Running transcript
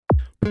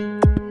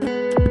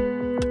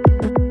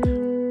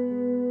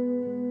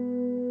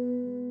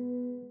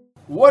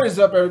What is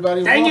up,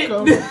 everybody? Dang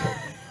Welcome. it.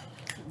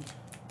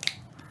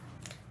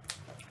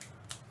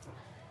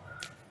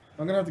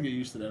 I'm gonna have to get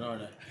used to that,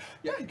 aren't I?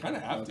 Yeah, you kind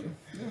of have to.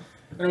 Yeah.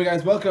 Anyway,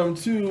 guys, welcome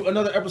to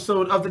another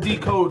episode of the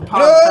Decode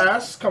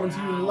Podcast, coming to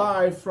you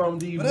live from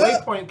the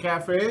Waypoint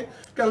Cafe.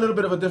 Got a little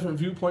bit of a different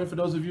viewpoint for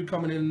those of you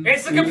coming in.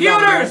 It's the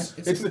computers!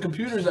 It's the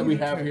computers that we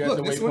have here Look,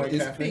 at the this one Waypoint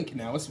is Cafe. pink.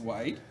 Now it's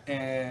white,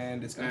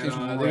 and it's going to And,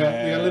 taste they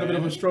red. got a little bit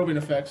of a strobing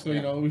effect, so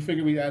you know we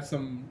figured we'd add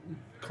some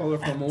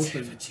colorful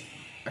motion.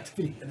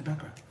 Activity in the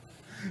background.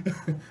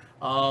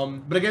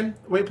 But again,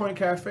 Waypoint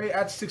Cafe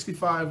at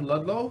 65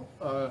 Ludlow.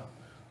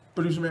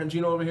 Producer man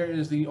Gino over here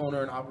is the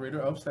owner and operator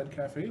of said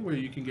cafe, where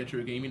you can get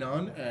your gaming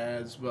on,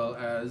 as well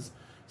as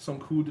some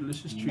cool,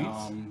 delicious treats.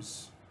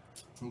 Noms.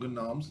 Some good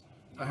noms.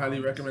 I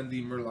highly recommend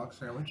the Murloc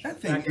sandwich. That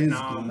thing Back is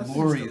noms.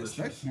 glorious.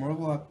 That Delicious.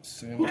 Murloc Who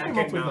sandwich came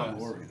Back up with noms. that?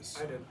 glorious.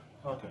 I did.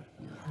 Okay.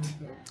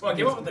 Well, I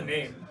came up with the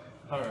name.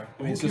 Alright.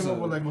 Who Who it's came just up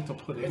a- with like what to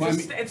put in? It's, Well, I a,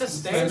 mean, it's a Just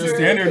standard.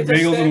 standard it's a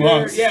bagels and standard-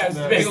 lox. Yeah, it's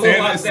No. bagel and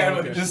Standard- lox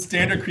sandwich. Just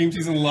standard cream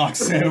cheese and lox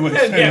sandwich.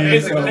 Yeah, I mean,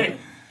 basically.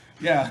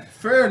 Yeah.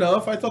 Fair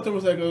enough. I thought there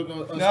was like a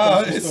No,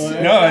 special it's store.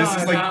 just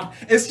No, like no.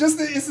 it's just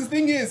the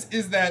thing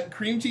is that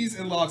cream cheese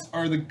and lox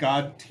are the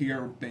god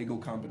tier bagel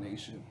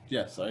combination.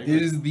 Yes, I It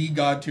agree. is the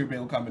god tier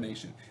bagel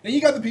combination. Then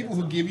you got the people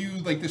who give you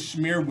like the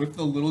schmear with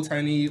the little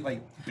tiny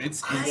like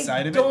bits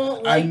inside of it. I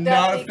don't like I'm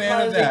that not a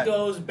fan of because that. it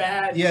goes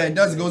bad. Yeah, it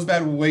does. It goes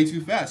bad way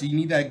too fast. You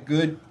need that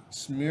good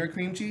smear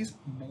cream cheese,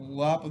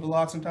 blop of the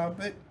lox on top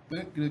of it,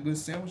 get a good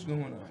sandwich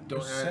going on. Don't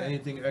Just add saying.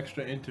 anything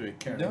extra into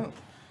it, Karen. No.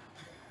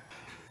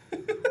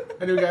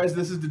 Anyway, guys,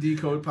 this is the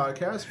Decode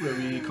Podcast, where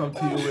we come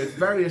to you with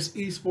various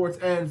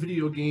esports and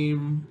video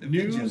game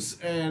news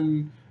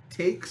and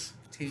takes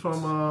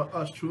from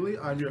us truly.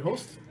 I'm your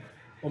host,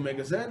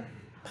 Omega Zen.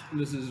 And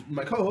this is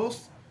my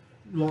co-host,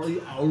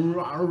 Wally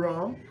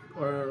Aram,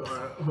 or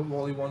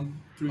Wally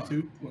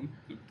 132.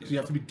 So you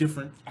have to be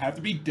different. I have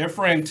to be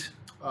different.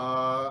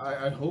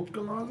 I hope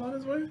Galan's on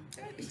his way.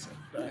 I think so.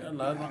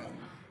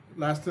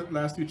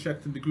 Last we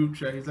checked in the group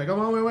chat, he's like, I'm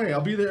on my way. I'll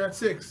be there at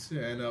 6.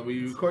 And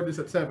we record this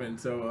at 7.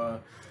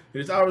 So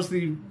it's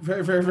obviously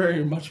very, very,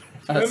 very much.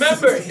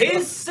 Remember,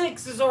 his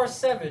 6 is our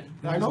 7.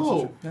 I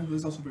know.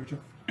 That's also very true.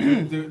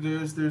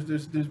 There's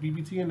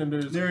BBT and then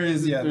there's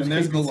There's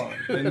KBT. Galan.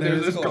 Then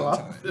there's Galan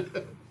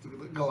time.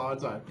 Galan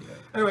time. Yeah.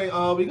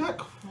 Anyway, we got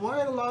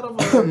quite a lot of.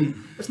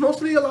 It's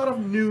mostly a lot of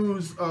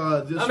news this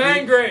I'm week.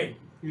 angry.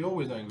 You're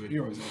always angry.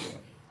 You're always like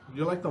that.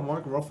 You're like the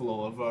Mark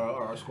Ruffalo of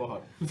our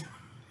squad.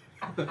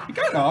 You kind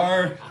of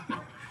are.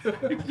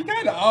 You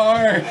kind of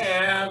are. I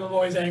am. I'm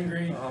always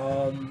angry.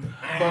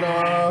 But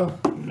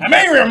I'm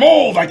angry. I'm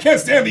old. I can't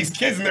stand these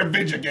kids and their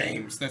video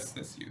games. That's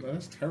you.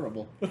 that's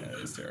terrible. That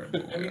is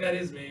terrible. I mean, that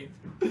is me.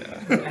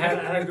 I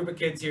had a group of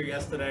kids here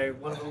yesterday.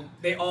 One of them,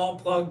 they all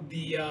plugged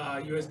the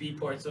USB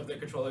ports of their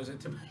controllers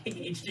into my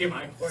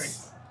HDMI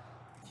ports.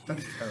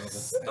 That's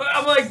terrible.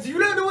 I'm like, do you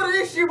not know what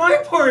an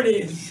HDMI port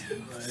is?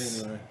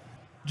 Anyway,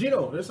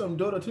 Gino, there's some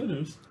Dota 2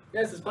 news.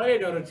 Yes, there's plenty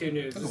of Dota 2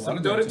 news. There's a Some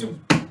lot of Dota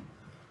Dota 2.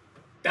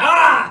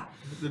 Ah!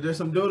 There's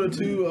some Dota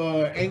 2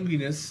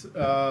 angriness.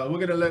 We're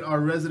gonna let our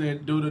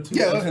resident Dota 2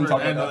 Yeah, let him expert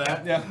talk handle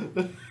about that.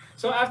 Yeah.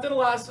 So after the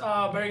last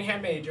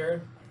Birmingham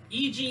Major,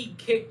 EG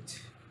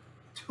kicked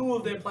 2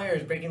 of their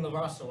players, breaking the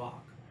roster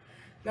lock.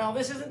 Now,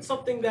 this isn't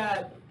something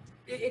that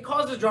it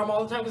causes drama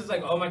all the time because it's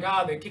like, oh my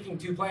god, they're kicking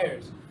 2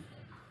 players.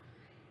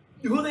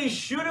 Who they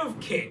should have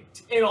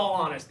kicked, in all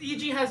honesty.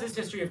 EG has this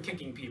history of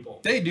kicking people.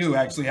 They do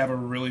actually have a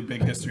really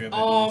big history of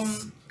it.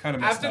 It's kind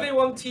of messed After up. they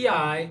won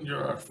TI,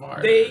 You're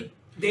fired.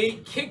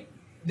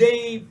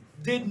 they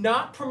did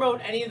not promote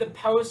any of the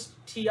post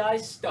TI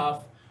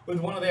stuff with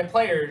one of their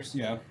players.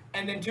 Yeah.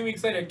 And then 2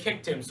 weeks later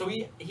kicked him. So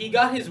he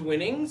got his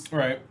winnings,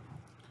 Right.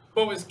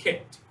 but was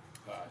kicked.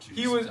 Jeez.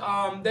 He was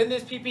then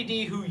there's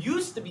PPD, who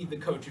used to be the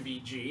coach of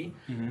EG,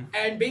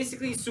 and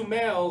basically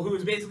Sumail, who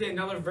is basically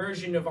another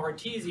version of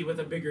Arteezy with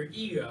a bigger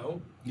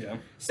ego, Yeah.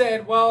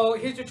 said, well,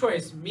 here's your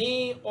choice,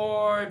 me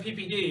or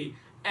PPD,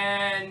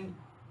 and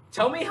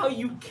tell me how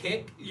you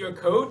kick your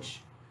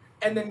coach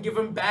and then give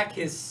him back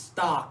his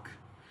stock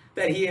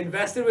that he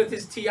invested with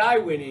his TI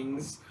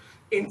winnings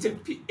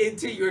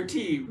into your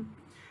team.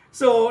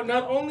 So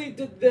not only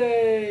did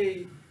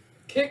they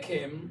kick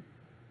him,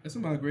 That's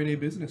some grade A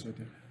business right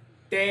there.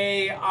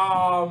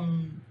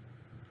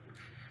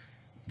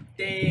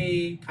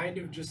 they kind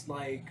of just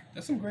like,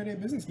 That's some grade A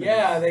business. Man.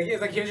 yeah,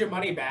 it's like, here's your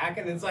money back,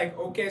 and it's like,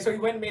 okay, so he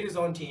went and made his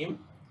own team.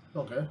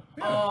 Okay.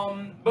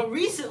 But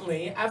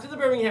recently, after the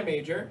Birmingham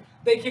Major,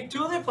 they kicked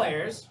 2 of their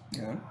players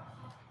Yeah.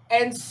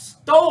 and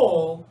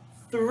stole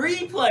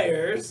 3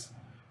 players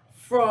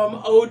from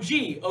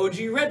OG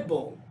Red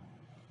Bull.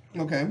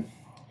 Okay.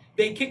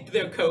 They kicked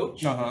their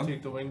coach, Uh-huh.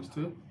 Take the wings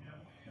too.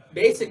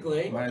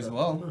 basically. Might as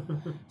well.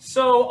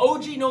 So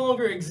OG no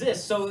longer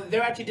exists, so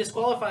they're actually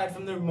disqualified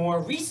from the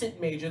more recent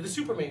major, the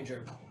Super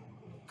Major,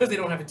 because they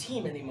don't have a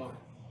team anymore.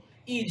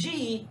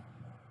 EG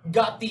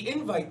got the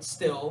invite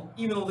still,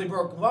 even though they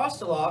broke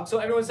roster lock, so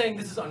everyone's saying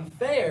this is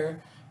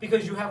unfair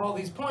because you have all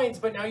these points,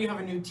 but now you have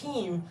a new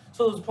team,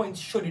 so those points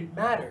shouldn't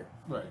matter.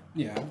 Right.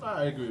 Yeah.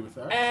 I agree with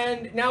that.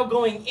 And now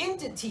going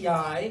into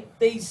TI,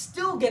 they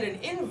still get an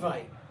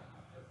invite.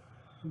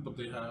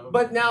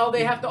 But now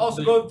they have to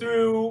also go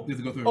through They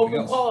have to go through open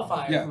everything else.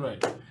 qualifier. Yeah.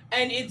 Right.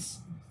 And it's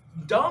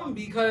dumb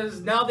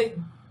because now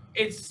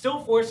it's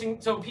still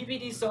forcing. So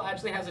PPD still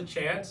actually has a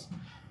chance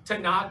to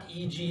knock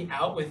EG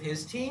out with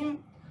his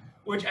team,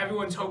 which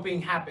everyone's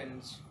hoping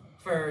happens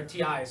for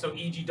TI. So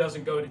EG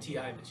doesn't go to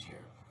TI this year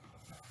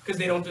because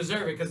they don't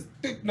deserve it. Because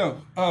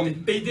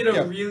they did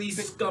a really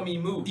scummy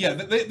move. Yeah,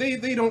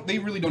 they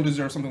really don't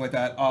deserve something like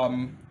that.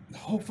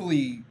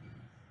 Hopefully,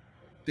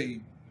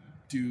 they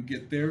do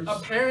get theirs.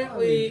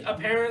 Apparently,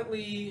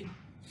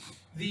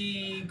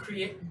 they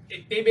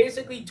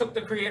basically took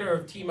the creator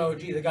of Team OG,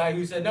 the guy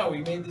who said, no,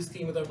 we made this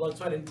team with our blood,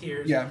 sweat, and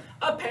tears. Yeah.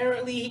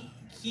 Apparently,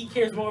 he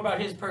cares more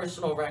about his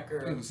personal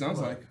record It sounds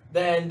like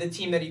than the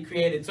team that he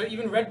created. So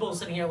even Red Bull's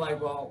sitting here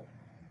like, well,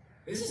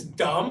 this is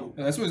dumb.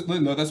 that's what it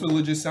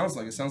legit sounds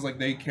like. It sounds like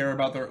they care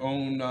about their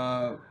own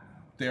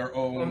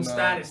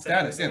status.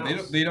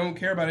 Yeah, they don't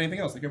care about anything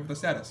else. They care about the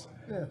status.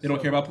 Yeah, They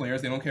don't care about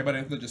players. They don't care about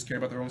anything. They just care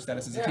about their own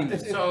status as a team.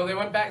 So they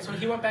went back. So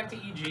he went back to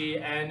EG,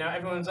 and now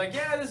everyone's like,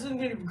 "Yeah, this is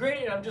gonna be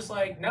great." And I'm just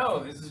like,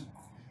 "No, this is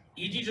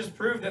EG just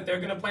proved that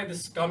they're gonna play the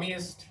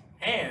scummiest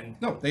hand."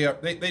 No, they are.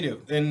 They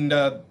do, and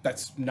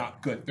that's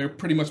not good. They're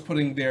pretty much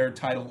putting their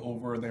title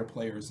over their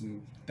players,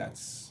 and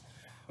that's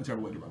a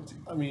terrible way to run a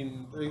team. I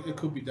mean, it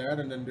could be that,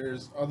 and then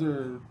there's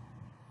other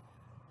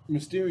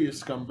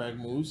mysterious scumbag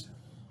moves.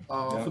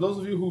 For those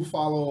of you who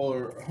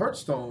follow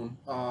Hearthstone,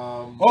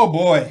 oh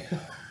boy.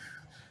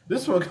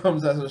 This one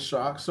comes as a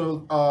shock.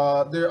 So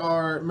there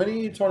are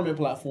many tournament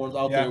platforms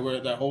out there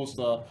that host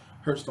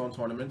Hearthstone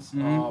tournaments.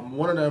 Mm-hmm.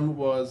 One of them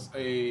was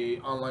a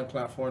online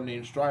platform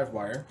named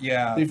Strivewire.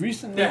 Yeah. They've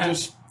recently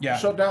just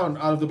shut down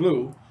out of the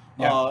blue.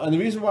 Yeah. And the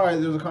reason why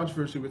there's a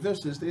controversy with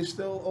this is they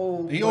still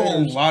owe They owe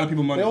a lot of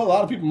people money. They owe a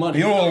lot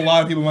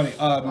of people money.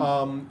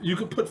 You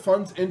could put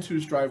funds into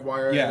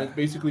Strivewire and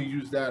basically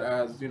use that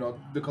as,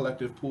 the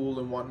collective pool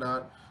and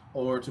whatnot,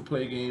 or to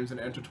play games and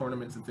enter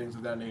tournaments and things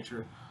of that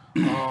nature.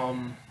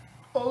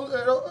 It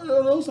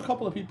owes a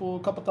couple of people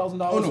 $2,000.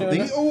 Oh no,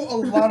 they owe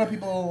a lot of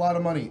people a lot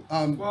of money.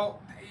 Well,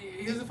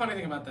 here's the funny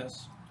thing about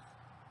this.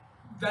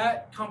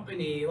 That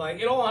company, like,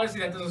 in all honesty,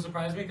 that doesn't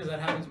surprise me because that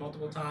happens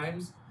multiple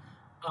times.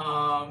 It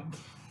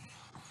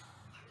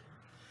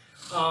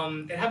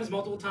happens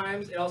multiple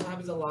times. It also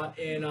happens a lot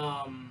in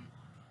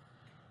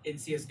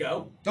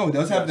CS:GO. Oh, it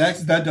does happen.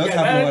 That does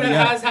happen a lot.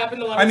 That has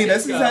happened a lot. I mean, in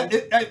CS:GO.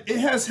 it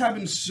has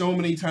happened so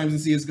many times in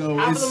CS:GO.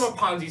 Half of them are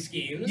Ponzi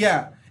schemes.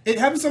 Yeah, it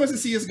happens so much in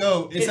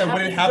CS:GO. It's that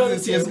when it happens in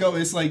CS:GO,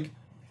 it's like,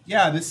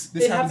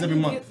 this happens every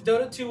month.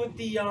 Dota 2 with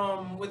the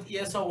with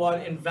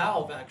ESL1 and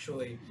Valve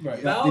actually. Right.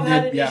 Valve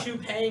had an issue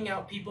paying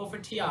out people for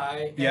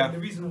TI, and the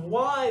reason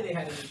why they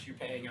had an issue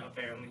paying out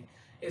apparently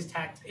is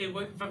tax.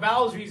 For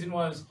Valve's reason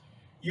was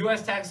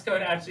U.S. tax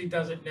code actually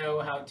doesn't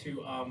know how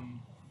to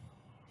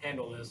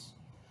handle this,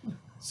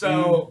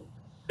 so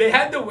they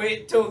had to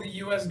wait till the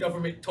U.S.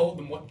 government told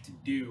them what to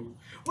do,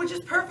 which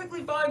is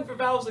perfectly fine for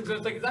Valve. So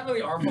it's like, is that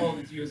really our fault?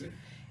 It's using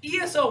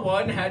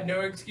ESL1 had no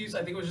excuse. I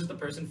think it was just the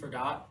person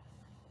forgot.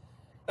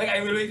 Like,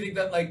 I literally think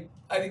that, I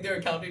think their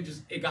accounting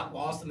it got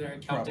lost in their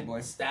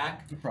accounting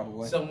stack.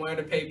 Probably. Somewhere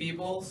to pay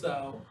people,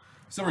 so.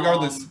 So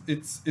regardless,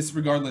 it's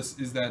regardless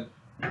is that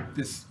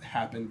this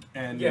happened,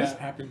 and this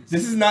happens.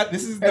 This is not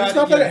it's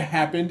not that it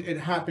happened, it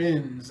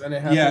happens, and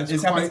it happens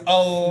it happens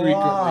a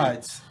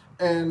lot.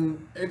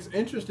 And it's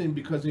interesting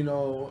because,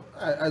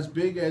 as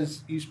big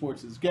as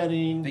esports is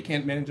getting, they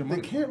can't manage their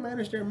money. They can't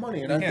manage their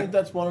money, and I think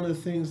that's one of the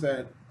things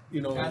that,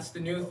 That's the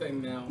new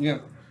thing now. Yeah.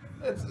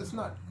 It's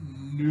not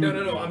new.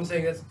 No. I'm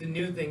saying that's the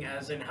new thing,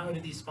 as in how do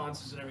these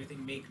sponsors and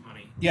everything make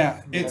money?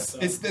 Yeah, it's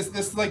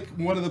this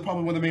one of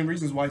the main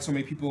reasons why so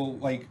many people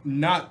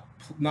not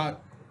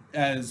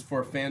as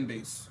for a fan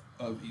base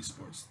of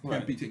esports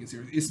can't be taken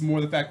seriously. It's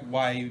more the fact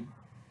why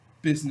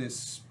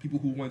business people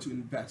who want to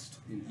invest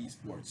in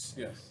esports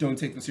don't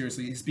take them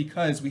seriously. It's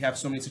because we have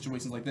so many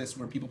situations like this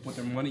where people put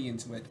their money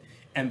into it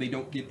and they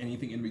don't get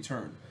anything in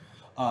return.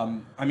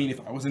 I mean, if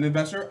I was an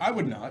investor, I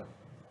would not.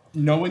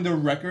 Knowing the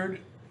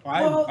record,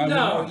 I would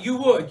not. You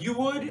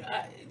would.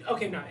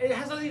 Okay, no. It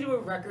has nothing to do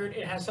with record.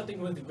 It has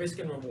something with risk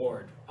and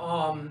reward.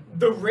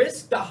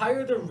 The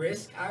higher the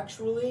risk,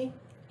 actually,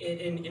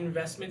 in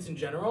investments in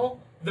general,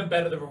 the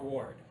better the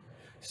reward.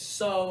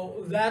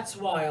 So that's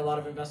why a lot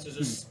of investors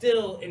are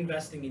still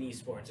investing in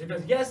esports.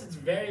 Because yes, it's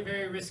very,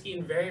 very risky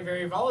and very,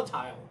 very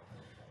volatile.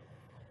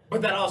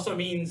 But that also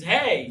means,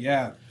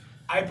 hey,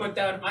 I put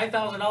down my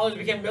 $1,000,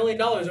 became $1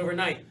 million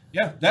overnight.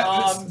 Yeah,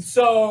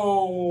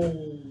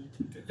 so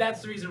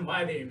that's the reason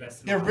why they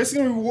invest. Risk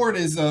and reward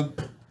is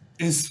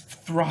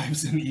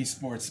thrives in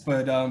esports,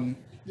 but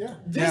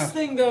This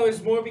thing though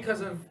is more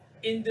because of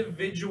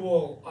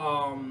individual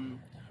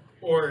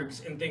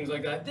orgs and things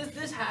like that.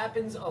 This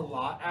happens a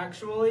lot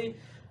actually,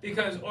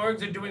 because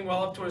orgs are doing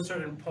well up to a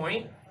certain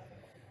point,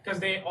 because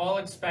they all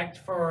expect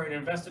for an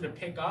investor to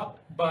pick up,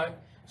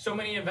 but so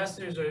many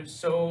investors are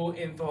so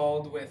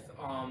enthralled with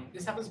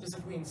this happens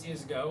specifically in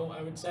CS:GO,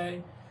 I would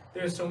say,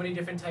 there's so many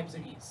different types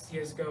of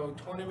CSGO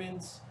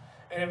tournaments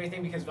and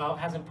everything because Valve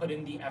hasn't put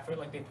in the effort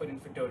like they put in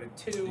for Dota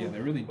 2. Yeah, they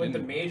really with didn't.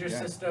 the major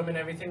system and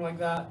everything like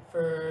that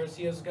for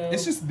CSGO.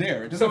 It's just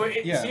there.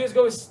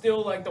 CSGO is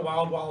still like the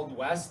wild, wild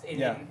west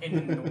in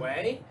a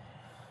way.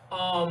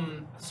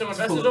 So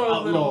investors are a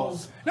little...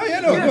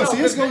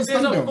 CSGO is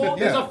Thunderdome.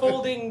 There's a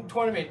folding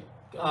tournament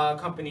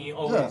company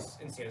always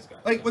in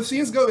CSGO. Like with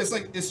CSGO,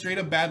 it's straight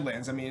up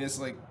Badlands. I mean, it's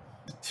like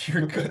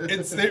you're good.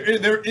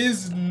 There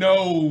is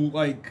no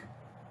like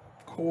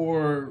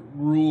core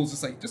rules.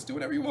 It's like just do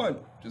whatever you want.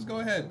 Just go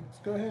ahead.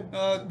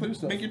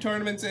 Make your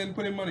tournaments and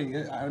put in money.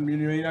 I mean,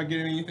 you may not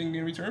get anything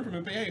in return from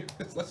it, but hey,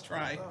 let's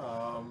try.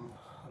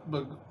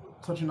 But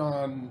touching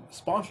on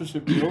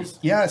sponsorship deals.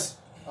 Yes.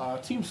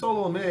 Team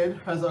Solo Mid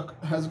has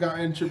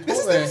gotten Chipotle.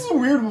 This is a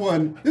weird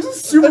one. This is a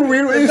super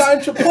weird one. It's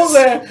gotten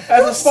Chipotle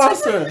as a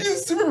sponsor. It's a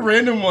super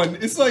random one.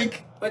 It's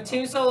like... But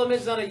Team Solo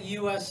Mid's not a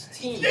U.S.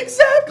 team.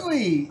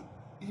 Exactly!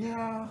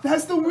 Yeah.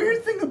 That's the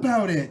weird thing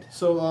about it.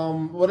 So,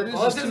 what it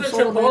is Team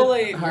Solo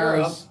Mid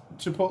has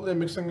Chipotle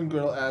Mexican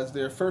Grill as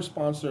their first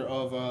sponsor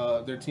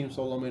of their Team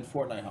Solo Mid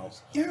Fortnite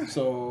house. Yeah.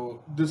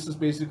 So, this is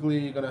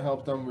basically going to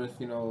help them with,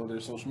 their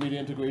social media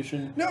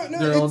integration. No,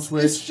 their own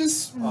Twitch. It's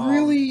just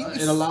really...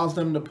 It allows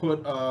them to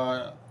put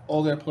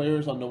all their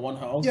players on the one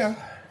house. Yeah.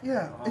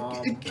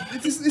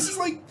 This is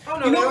like... Oh,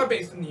 no, they are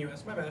based in the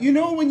U.S. My bad. You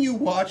know when you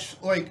watch,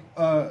 like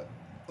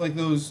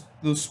those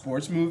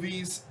sports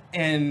movies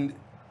and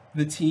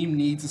the team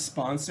needs a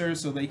sponsor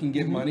so they can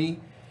get money?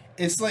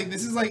 It's like,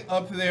 this is like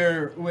up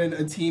there when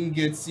a team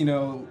gets,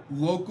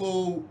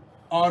 local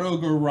auto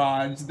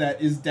garage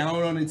that is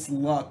down on its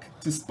luck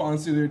to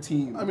sponsor their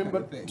team. I mean,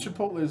 but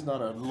Chipotle is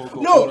not a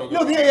local auto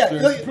garage.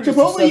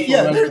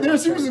 Chipotle, they're a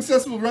super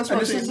successful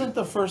restaurant. And this isn't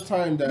the first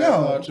time that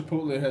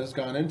Chipotle has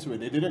gone into it.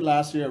 They did it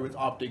last year with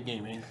Optic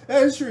Gaming.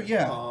 That is true,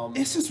 yeah.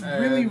 It's just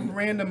really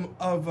random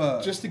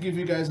of... just to give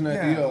you guys an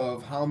idea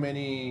of how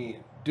many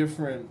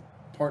different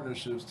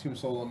partnerships Team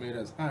Solo Mid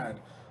has had.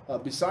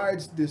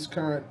 Besides this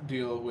current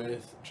deal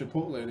with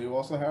Chipotle, they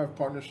also have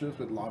partnerships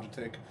with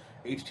Logitech,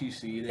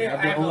 HTC. They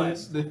have their own.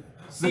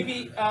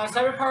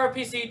 CyberPower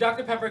PC,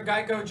 Dr. Pepper,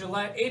 Geico,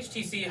 Gillette,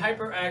 HTC,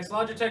 HyperX,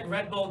 Logitech,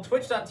 Red Bull,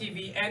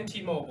 Twitch.tv, and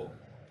T-Mobile.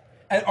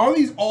 And are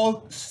these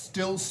all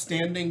still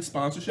standing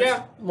sponsorships?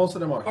 Yeah, most of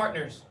them are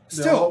partners.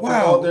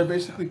 They're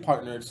basically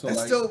partnered. So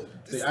that's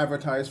they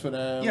advertise for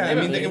them. Yeah, I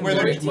mean they can wear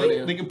their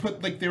money. They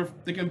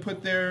can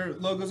put their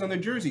logos on their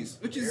jerseys,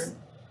 which is.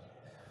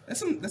 That's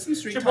some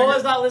street.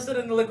 Chipotle's not listed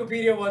in the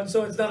Wikipedia one,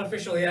 so it's not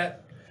official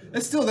yet.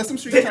 That's some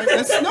street tiger.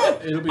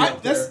 It'll be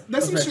up there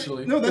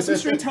eventually. That's some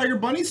straight Tiger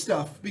Bunny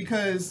stuff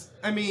because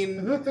I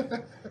mean,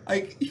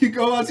 like you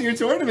go out to your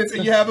tournaments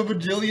and you have a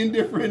bajillion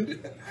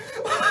different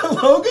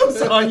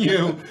logos on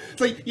you.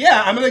 It's like,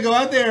 yeah, I'm gonna go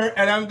out there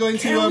and I'm going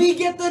to. Can we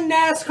get the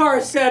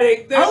NASCAR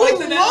setting? I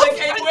would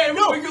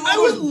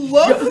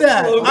love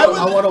that. I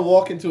want to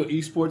walk into an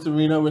esports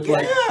arena with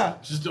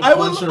just a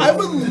bunch of. I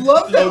would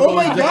love that. Oh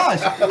my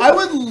gosh, I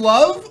would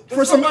love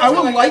for some.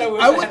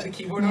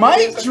 My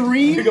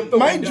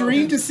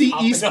dream to see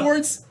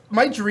esports.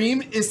 My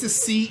dream is to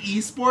see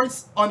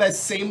esports on that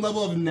same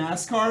level of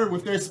NASCAR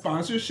with their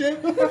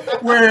sponsorship,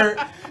 where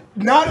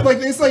not like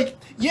it's like,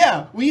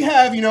 yeah, we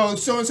have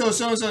so and so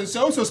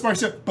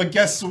sponsorship, but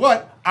guess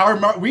what?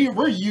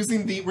 We're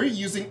using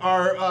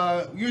our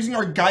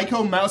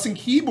Geico mouse and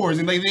keyboards,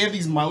 and they have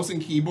these mouse and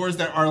keyboards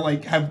that are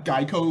like have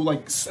Geico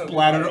like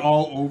splattered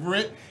all over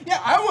it. Yeah,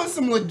 I want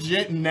some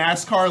legit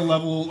NASCAR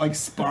level like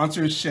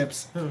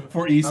sponsorships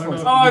for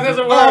esports. Oh, it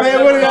doesn't work.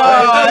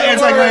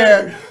 It's like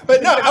rare.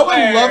 But no, I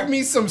would love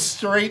me some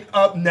straight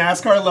up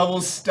NASCAR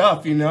level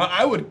stuff.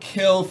 I would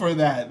kill for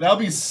that. That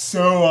would be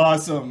so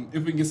awesome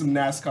if we can get some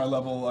NASCAR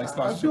level like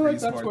sponsorship. I feel like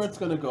that's where it's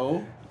gonna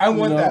go. I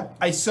want that.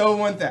 I so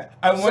want that.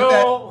 I want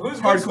that.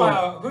 Who's Good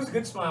Smile? Who's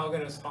Good Smile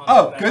gonna sponsor?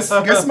 Oh, Good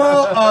Smile. That's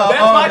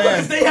my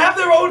question. They have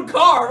their own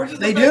car. Which is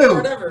they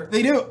do.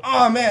 They do.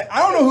 Oh man,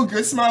 I don't know who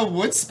Good Smile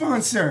would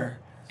sponsor.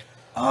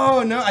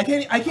 Oh no, I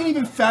can't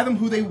even fathom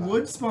who they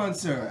would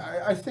sponsor.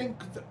 I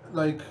think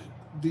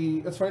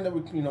it's funny that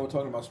we're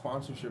talking about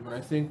sponsorship, and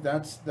I think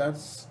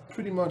that's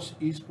pretty much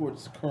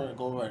esports' current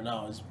goal right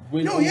now is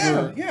win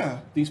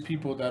over these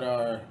people that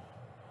are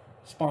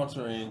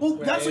sponsoring. Well,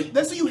 that's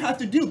what you have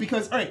to do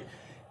because all right,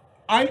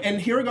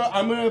 here we go.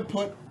 I'm gonna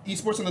put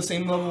esports on the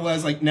same level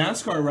as like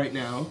NASCAR right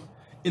now,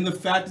 in the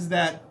fact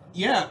that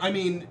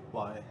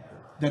why.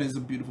 That is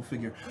a beautiful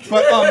figure.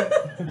 But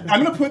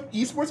I'm gonna put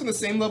esports on the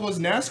same level as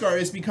NASCAR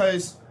is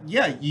because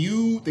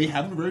they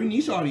have a very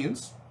niche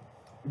audience,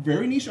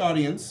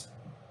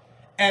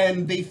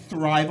 and they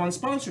thrive on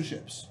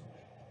sponsorships.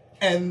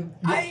 And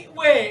They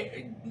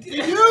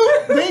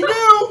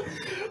do.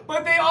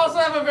 But they also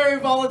have a very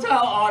volatile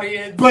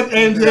audience.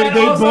 They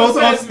both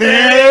have.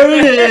 There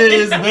it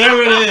is.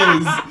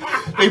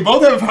 They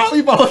both have a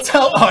highly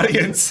volatile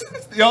audience.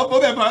 They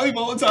both have highly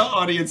volatile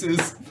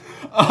audiences.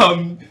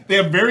 They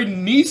have very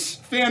niche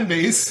fan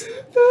base.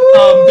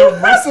 The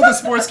rest of the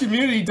sports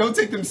community don't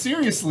take them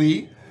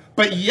seriously,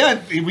 but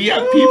yet we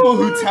have people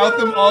who tout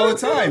them all the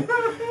time.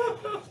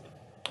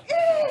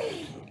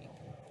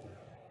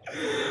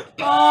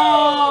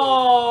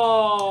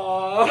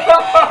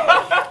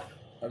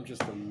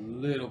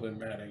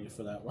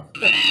 for that one.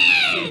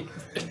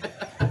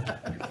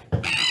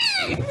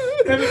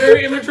 They have a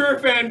very immature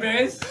fan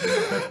base.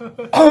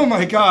 Oh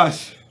my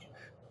gosh.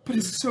 But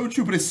it's so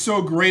true, but it's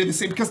so great at the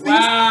same because things.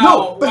 Wow,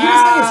 No, but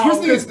wow,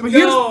 here's the thing.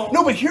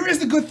 no. But here is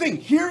the good thing.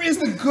 Here is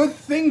the good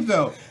thing,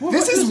 though.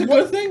 This is a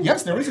good thing.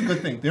 Yes, there is a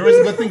good thing. There is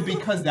a good thing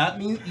because that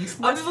means I'm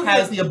esports just looking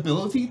has at- the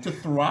ability to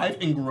thrive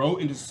and grow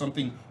into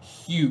something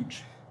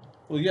huge.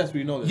 Well, yes,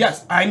 we know this.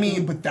 Yes, I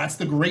mean, but that's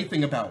the great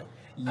thing about it.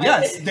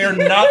 Yes, they're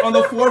not on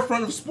the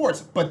forefront of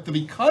sports, but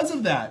because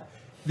of that,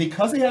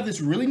 because they have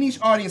this really niche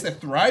audience that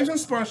thrives on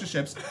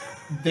sponsorships,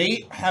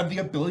 they have the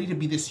ability to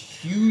be this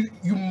huge,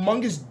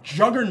 humongous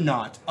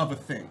juggernaut of a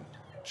thing,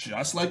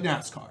 just like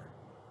NASCAR.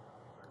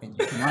 And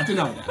you cannot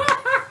deny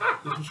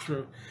that. This is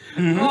true.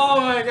 Oh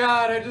my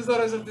god, I just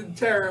thought of something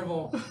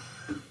terrible.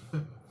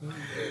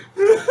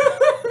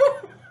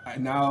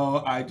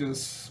 Now I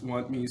just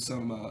want me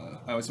some.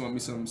 I always want me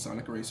some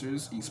Sonic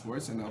Racers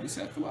esports, and I'll be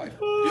set for life.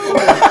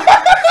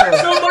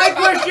 So my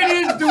question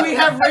is, do we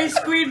have race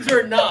queens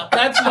or not?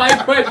 That's my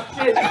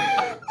question.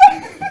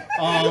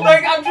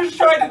 Like, I'm just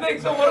trying to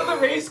think, so what are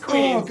the race Oh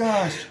queens?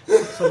 gosh!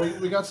 So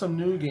we got some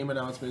new game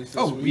announcements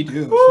this Oh, week. we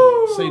do.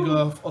 So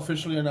Sega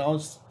officially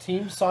announced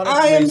Team Sonic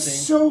I am Racing.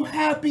 so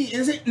happy.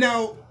 Is it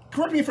now?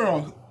 Correct me if I'm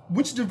wrong.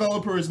 Which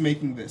developer is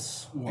making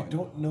this one? I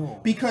don't know.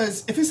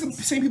 Because if it's the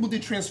same people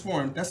did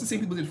Transform, that's the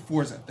same people did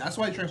Forza. That's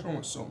why Transform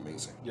was so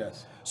amazing.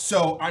 Yes.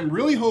 So I'm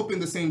really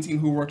hoping the same team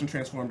who worked on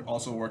Transformed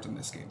also worked on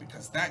this game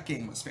because that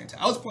game was fantastic.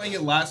 I was playing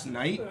it last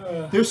night.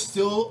 There's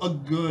still a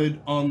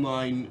good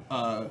online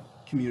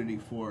community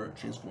for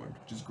Transformed,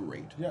 which is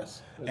great.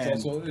 Yes. It's And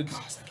also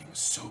gosh, that game was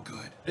so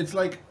good. it's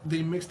like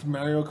they mixed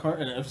Mario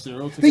Kart and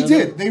F-Zero They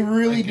together. did. They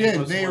really That game did.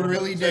 was They wonderful.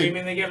 really So you did.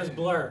 mean they gave us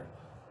Blur?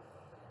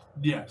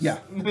 Yes. Yeah.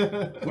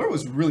 Blur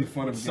was really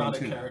fun of a game Sonic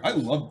too. characters. I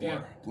love Blur.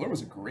 Yeah. Blur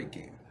was a great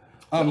game.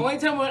 The only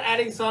time we're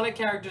adding Sonic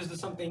characters to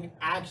something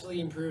actually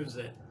improves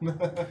it.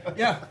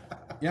 Yeah.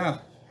 Yeah.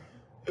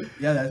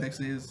 Yeah, that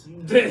actually is.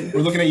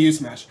 We're looking at you,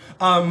 Smash.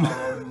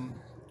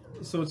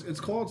 So it's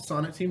called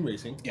Sonic Team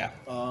Racing. Yeah.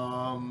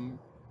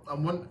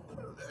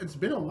 It's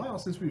been a while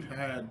since we've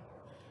had.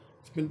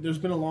 There's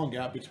been a long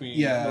gap between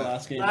Yeah. the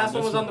last game. Last and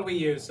one this was on the Wii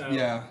U, so.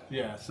 Yeah.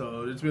 Yeah,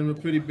 so it's been a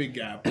pretty big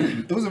gap.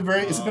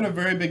 It's been a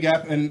very big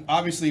gap, and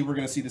obviously we're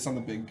gonna see this on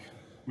the big.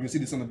 We're gonna see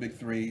this on the big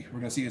three. We're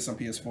gonna see this on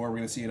PS4. We're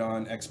gonna see it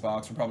on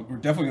Xbox. We're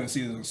definitely gonna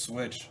see this on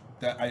Switch.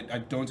 That I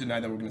don't deny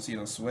that we're gonna see it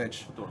on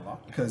Switch. Door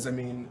locked. Because I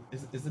mean,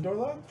 is the door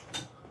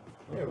locked?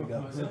 There we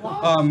go.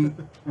 What?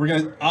 We're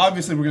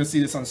gonna see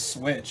this on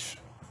Switch,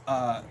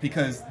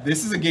 because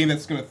this is a game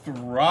that's gonna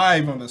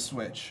thrive on the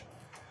Switch.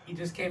 He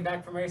just came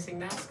back from racing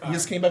NASCAR. He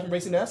just came back from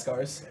racing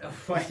NASCARs,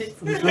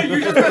 You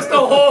just missed the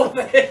whole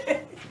thing.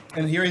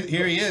 and here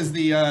he is,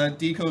 the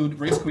Decode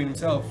Race Queen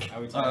himself.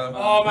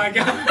 Oh my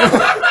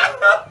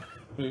god.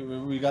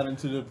 We got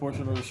into the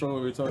portion of the show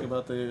where we were talking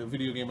about the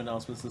video game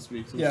announcements this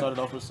week. So we Yeah. started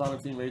off with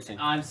Sonic Team Racing.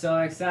 I'm so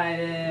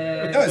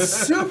excited. I was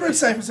super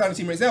excited for Sonic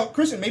Team Race. Now,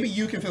 Christian, maybe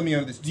you can fill me in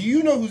on this. Do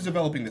you know who's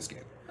developing this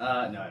game? No,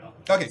 I don't.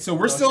 Okay, so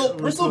we're still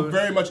still-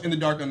 very much in the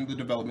dark on the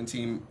development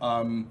team.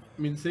 I mean,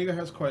 Sega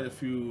has quite a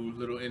few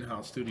little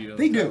in-house studios.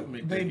 They that do.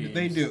 make their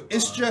They games. do.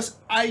 It's just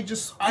I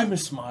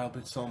miss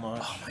Smilebit so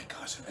much. Oh my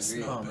gosh, I miss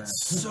Agreed. Smilebit Oh, man.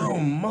 so Totally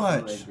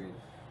much. agree.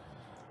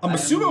 But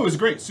Sumo is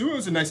great. Sumo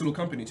is a nice little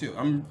company too.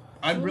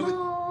 I'm really.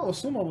 Oh,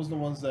 Sumo was the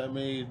ones that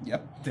made.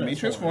 Yep, they made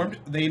Transformed.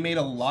 They made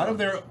a lot of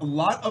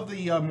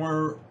the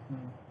more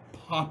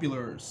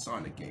popular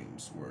Sonic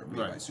games were made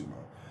by Right.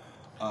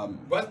 Sumo.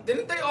 But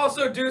didn't they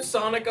also do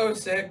Sonic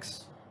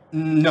 06?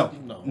 No,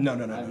 No. no. I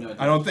have no idea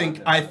I don't what think.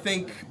 Sonic I is.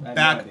 think I have no idea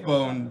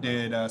Backbone what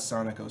did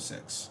Sonic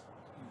 06,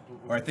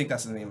 or I think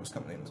that's the name of his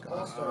company.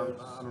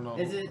 I don't know.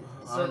 Is it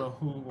I don't so? know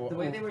who. The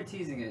way they were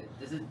teasing it,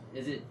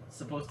 is it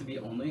supposed to be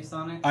only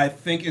Sonic? I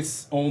think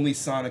it's only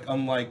Sonic,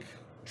 unlike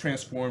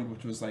Transformed,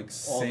 which was like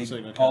All the Sega,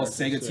 Sega all characters,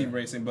 Sega Team yeah.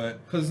 Racing.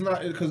 But Because it's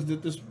not because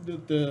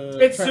the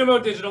It's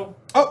Sumo Digital.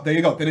 oh, there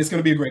you go. Then it's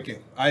gonna be a great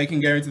game. I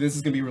can guarantee this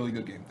is gonna be a really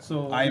good game.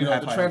 So I you know,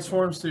 have the high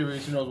Transform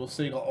series, you know, was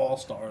Sega All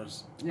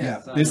Stars. Yeah,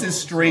 Sonic. this is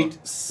straight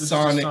is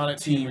Sonic, Sonic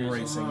Team Team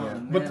Racing. Oh, Yeah.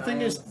 man, But the thing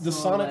I is, am the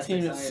so Sonic less team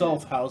excited.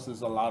 itself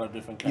houses a lot of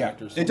different Yeah,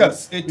 characters. it So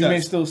does, it we may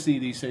does. still see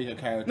these Sega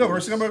characters. No, we're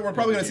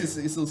probably gonna in the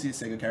see, still see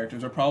Sega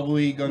characters. We're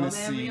probably gonna Well,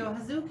 man, see. Ryo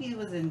Hazuki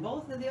was in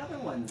both of the other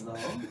ones, though.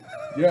 game.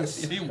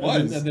 Yes, He And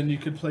was. then, and then you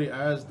could play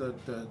as the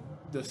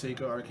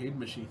Sega arcade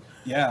machine.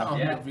 Yeah, On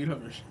Yeah. the Vita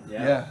version.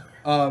 yeah.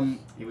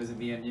 He was a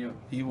VMU.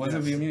 He was a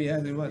Yes. VMU.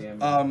 Yeah, he was.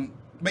 VMU.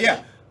 But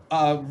yeah,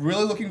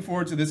 really looking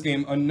forward to this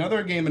game.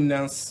 Another game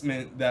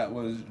announcement that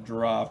was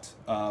dropped.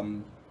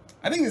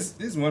 I think this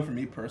is one for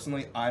me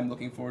personally. I'm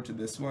looking forward to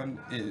this one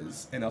and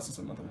also it's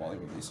another Wally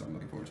release, so I'm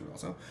looking forward to it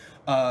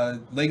also.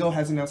 Lego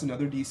has announced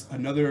another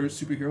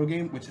superhero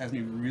game, which has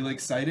me really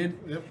excited.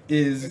 Yep.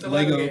 Is It's a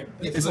Lego game.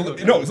 It's Lego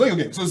game. no, it's Lego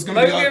game. So it's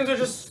gonna Lego be games are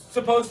just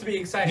supposed to be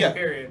exciting, yeah.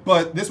 period.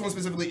 But this one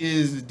specifically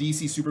is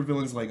DC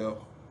Supervillains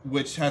Lego,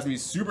 which has me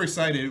super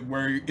excited.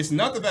 Where it's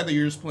not the fact that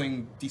you're just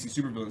playing DC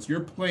Supervillains,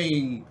 you're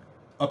playing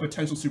a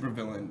potential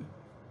supervillain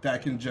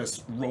that can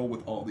just roll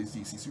with all these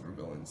DC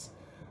supervillains.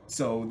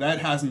 So that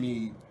has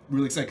me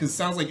really excited because it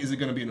sounds like, is it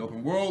going to be an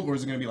open world or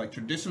is it going to be like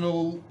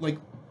traditional like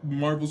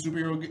Marvel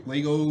Lego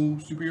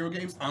superhero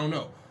games? I don't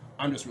know.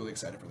 I'm just really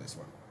excited for this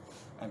one.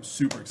 I'm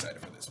super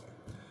excited for this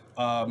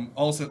one.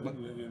 Also,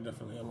 You're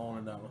definitely alone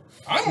in that one.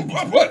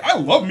 I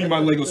love me my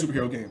Lego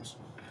superhero games.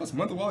 Plus,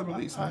 month of wide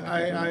release. I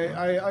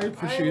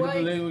appreciated like-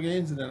 the Lego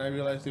games, and then I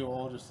realized they were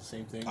all just the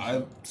same thing.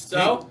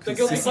 So, the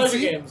guilty pleasure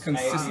games.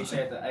 Consistency.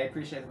 I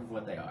appreciate them for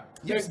what they are.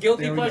 There's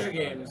guilty there we pleasure go.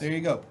 games. There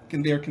you go. They're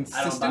I don't buy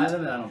consistent.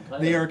 them and I don't play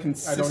They them. are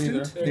consistent.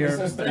 either. They're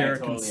But I they're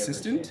totally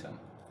consistent. appreciate them.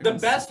 The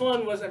best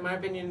one was, in my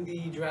opinion, the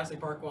Jurassic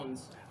Park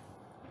ones.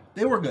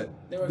 They were good.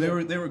 They were They good.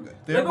 were good. They were good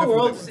for Lego what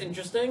Worlds they is were.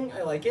 interesting.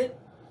 I like it.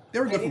 They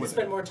were I good for need to what they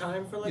spend were. more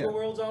time for Lego Yeah.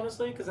 Worlds,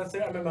 honestly, because that's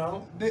their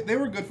MMO. They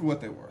were good for what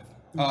they were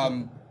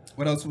worth.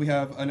 What else we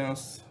have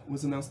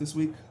was announced this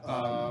week?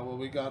 Well,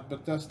 we got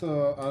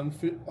Bethesda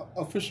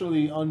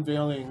officially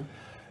unveiling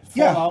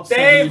Yeah. Fallout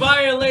They 70.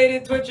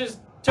 violated Twitch's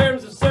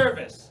terms of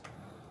service.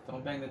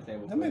 Don't bang the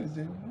table. That made please.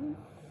 it.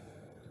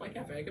 Why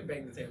can't I could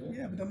bang the table?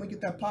 Yeah, but then we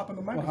get that pop on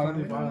the Well, microphone. how did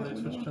they We don't violate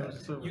know Twitch that. terms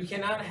of service? You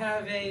cannot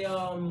have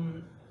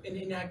an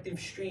inactive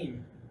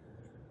stream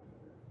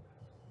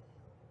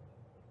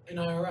in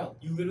IRL.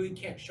 You literally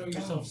can't show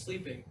yourself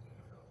sleeping.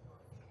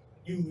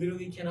 You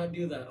literally cannot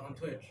do that on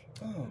Twitch.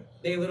 Oh.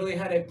 They literally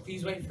had a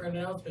please wait for an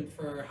announcement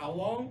for how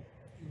long?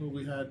 Well,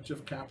 we had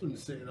Jeff Kaplan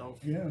say,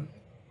 Yeah.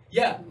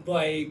 Yeah,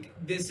 like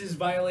this is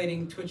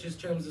violating Twitch's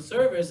terms of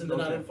service and they're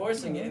not Okay.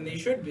 enforcing it, and they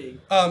should be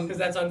Um, because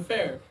that's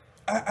unfair.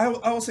 I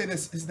will say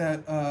this is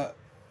that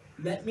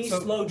Let me so-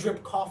 slow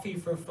drip coffee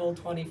for full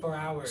 24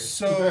 hours.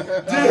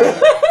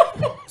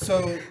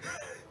 so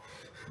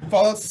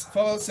Fallout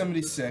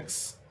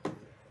 76,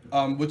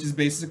 which is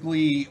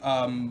basically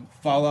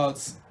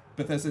Fallout's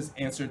Bethesda's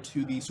answer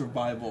to the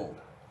survival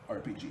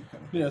RPG.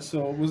 Kind of. Yeah,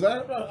 so was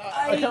that?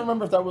 I can't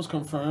remember if that was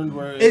confirmed.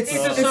 Where It's-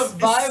 It's a it's-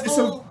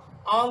 survival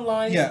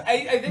online. Yeah,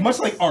 I think much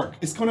like Ark.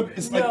 It's like No, in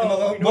you know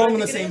the, what I along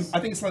the think it same. is? I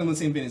think it's like in the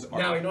same vein as Ark.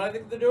 Now, you know what I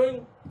think they're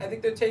doing? I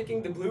think they're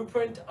taking the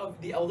blueprint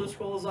of the Elder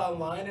Scrolls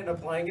Online and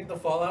applying it to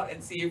Fallout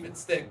and see if it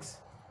sticks.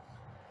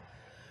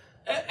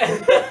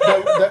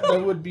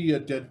 that would be a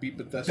deadbeat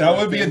Bethesda. That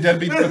would be a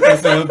deadbeat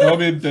Bethesda. That would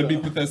be a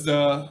deadbeat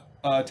Bethesda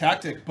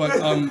tactic. But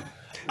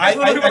I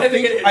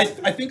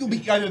think it'll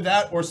be either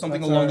that or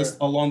something That's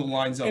along the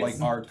lines of like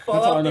It's Ark. That's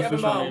Fallout our the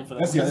unofficial MMO. name for that.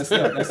 That's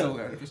the artificial.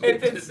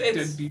 It's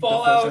Deadbeat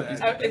Fallout.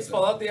 Bethesda. It's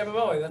Fallout the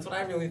MMO. That's what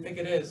I really think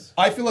it is.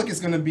 I feel like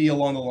it's gonna be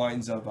along the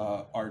lines of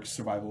Ark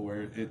Survival,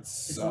 where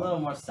It's it's a little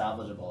more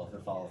salvageable if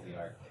it follows the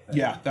arc.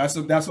 yeah. That's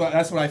what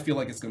I feel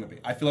like it's gonna be.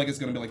 I feel like it's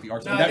gonna be like the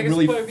Ark. No, and I that think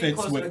really it's probably fits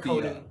closer with to the.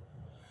 Conan.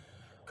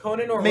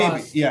 Conan or Maybe,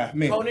 Rust. yeah,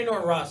 maybe. Conan or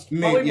Rust.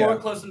 Maybe, Probably more yeah.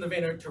 close in the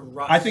vein to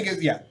Rust. I think it's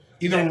either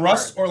Yeah,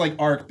 Rust or like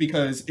Ark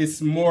because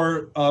it's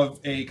more of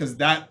a because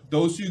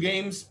those two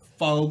games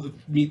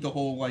meet the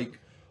whole like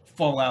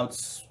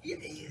Fallout's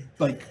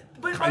like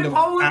But kind my of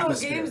problem with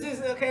those atmosphere. games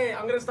is okay.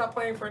 I'm gonna stop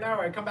playing for an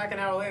hour. I come back an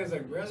hour later. It's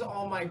like, where's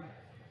all my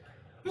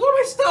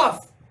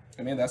stuff?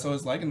 I mean, that's what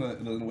it's like in the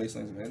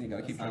Wastelands, man. You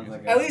gotta keep Sounds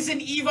trying. like At least in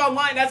EVE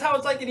Online, that's how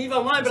it's like in EVE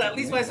Online. But at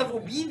least my stuff will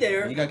be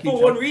there You gotta keep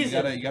for one trying-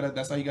 reason. You gotta.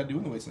 That's how you gotta do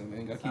in the Wasteland,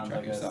 man. You gotta keep Sounds track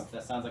like of your stuff.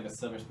 that sounds like a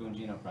Silver Spoon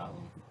Gino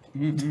problem.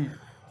 Mm-hmm.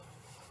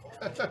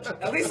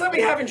 At least let me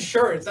have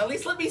insurance. At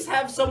least let me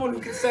have someone who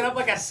can set up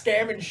like a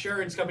scam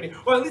insurance company,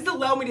 or at least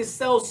allow me to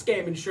sell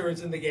scam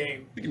insurance in the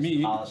game. Look at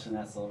me. Polishing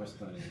that silver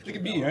spoon. Look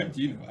at me. I'm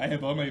Gino. I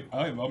have all my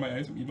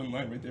items from even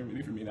online right there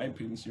ready for me, and I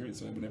pay insurance.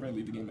 So whenever I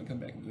leave the game, I come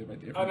back and live right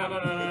there. Oh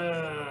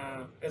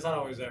no! It's not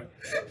always there.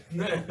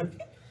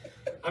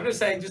 I'm just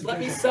saying, just let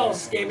me sell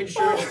scam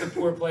insurance to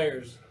poor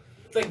players.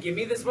 It's like, give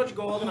me this much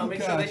gold, and I'll make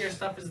sure that gosh. your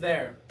stuff is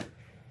there.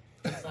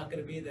 It's not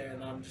gonna be there,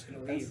 and then I'm just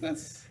gonna leave.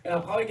 That's And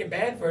I'll probably get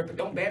banned for it, but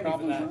don't ban me for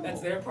Problem's that. wrong. That's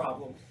their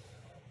problem.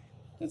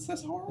 that's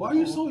horrible. Why are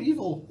you so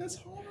evil? That's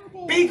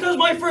horrible. Because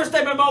my first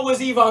MMO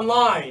was EVE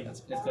Online.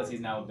 It's because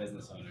he's now a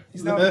business owner.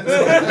 He's not.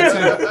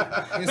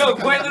 No,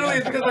 quite literally,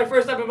 it's because my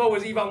first MMO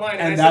was EVE Online,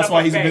 And I that's set up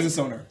why he's a bank. business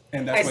owner.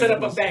 And that's I why set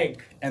he's up a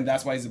bank. And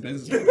that's why he's a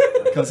business owner.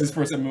 Because his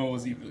first MMO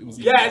was evil.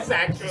 Yes,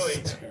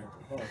 actually.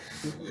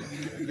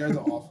 You guys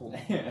are awful.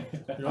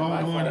 You're all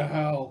My going to fault.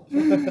 hell.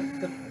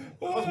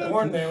 I was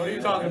born there. What are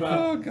you talking about?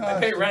 Oh, I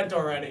gosh. pay rent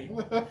already.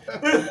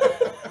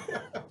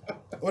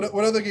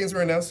 What other games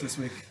were announced this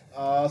week?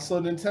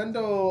 So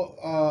Nintendo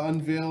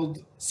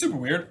unveiled Super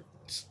weird.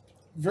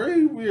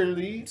 very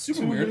weirdly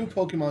Super two weird. new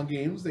Pokemon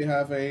games. They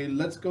have a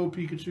Let's Go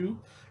Pikachu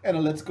and a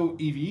Let's Go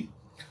Eevee,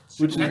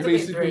 which is Technically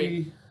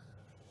basically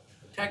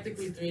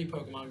Technically 3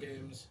 Pokemon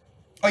games.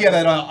 Oh yeah,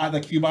 that the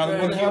Cube Island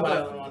Yeah, one. the Cube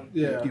Island one.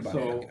 yeah. Cube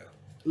Island, So yeah.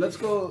 Let's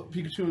Go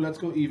Pikachu and Let's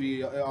Go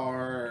Eevee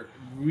are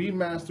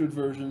remastered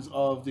versions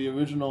of the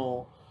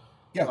original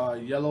Yeah.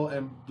 Yellow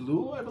and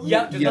Blue, I believe.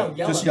 Yeah, just Yeah, no,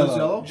 yellow. just yellow.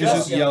 Yellow?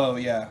 Just Yeah. yellow.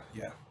 Yeah.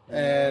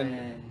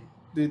 And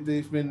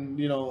they've been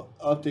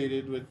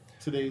updated with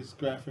today's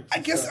graphics. I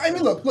and guess. stuff. I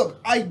mean,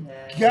 look. I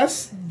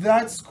guess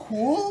that's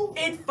cool.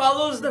 It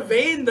follows the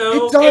vein,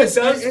 though. It does.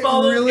 It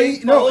follow. really.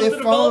 It No, follows it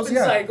the follows. development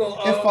Yeah. cycle.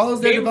 It Of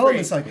follows their Game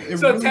development Freak. cycle. It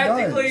So really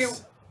technically,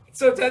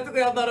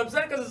 does. I'm not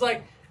upset because it's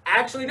like,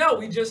 actually, no.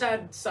 We just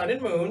had Sun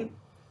and Moon.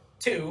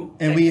 2.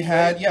 And we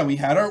had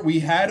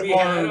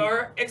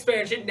our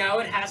expansion. Now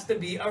it has to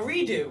be a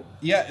redo.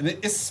 Yeah,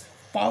 it's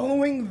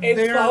following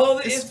They're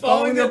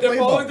following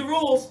the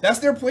rules. That's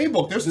their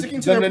playbook. They're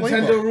sticking to their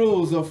Nintendo playbook.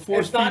 rules of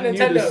force feeding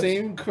you the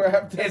same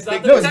crap. It's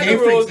not No, the it's Nintendo Game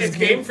rules. Freak's. It's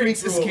Game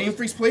Freak's It's rules. Game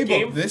Freak's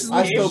playbook. This is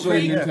I still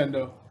blame Freak.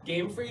 Nintendo.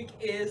 Game Freak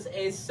is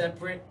a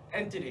separate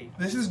entity.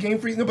 This is Game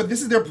Freak. No, but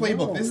this is their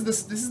playbook. No. This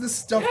is the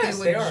stuff Yes,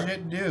 they they are.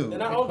 legit do. They're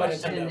not The owned by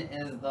question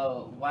Nintendo. is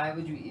though, why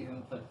would you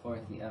even put forth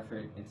the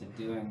effort into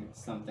doing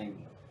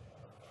something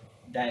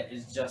that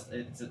is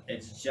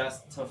it's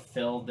just to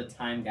fill the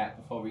time gap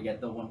before we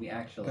get the one we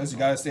actually Because you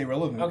want? gotta stay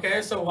relevant.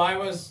 Okay, so why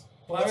was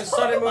It's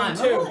Sun and Moon Pokemon.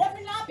 2? It will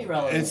ever not be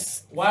relevant.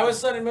 It's Why was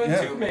Sun and Moon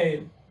Yeah. 2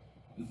 made?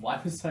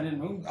 Why was Sun and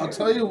Moon? I'll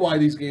tell you why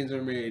these games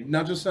are made.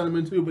 Not just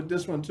Cinnamon 2, but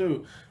this one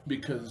too.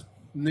 Because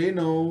they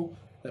know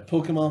that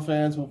Pokemon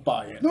fans will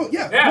buy it. no,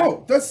 yeah, Yeah.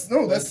 no, that's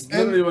That's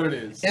literally and what it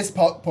is. it's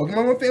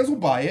Pokemon fans will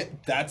buy it.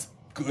 That's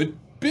good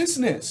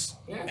business,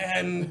 Yeah.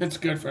 and It's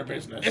good for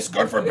business. it's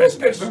good for It's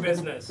business. good for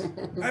business.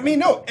 I mean,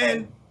 no,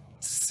 and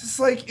it's just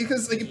like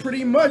because like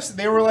pretty much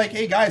they were like,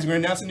 "Hey guys, we're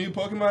gonna announce a new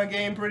Pokemon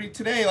game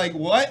today." Like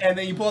what? And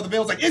then you pull out the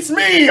bill. It's like, "It's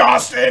me,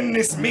 Austin.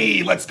 It's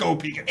me. Let's go,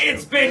 Pikachu."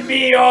 It's been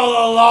me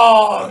all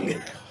along.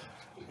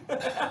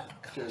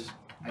 Just,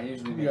 I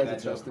usually You make guys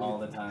that joke adjusted. all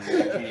the time. I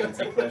can't even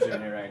take pleasure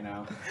in it right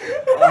now.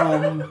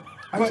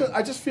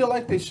 I just feel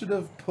like they should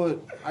have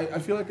put. I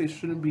feel like they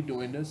shouldn't be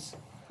doing this.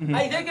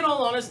 I think, in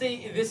all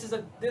honesty, this is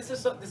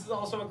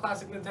also a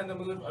classic Nintendo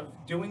move of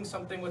doing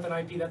something with an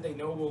IP that they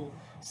know will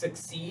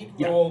succeed,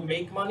 Yeah. will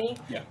make money,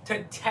 Yeah.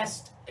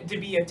 to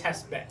be a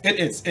test bed. It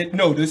is.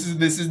 No. This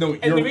is no.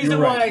 And the reason you're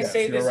why right. I Yes,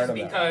 say you're this right is on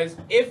that. because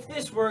if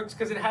this works,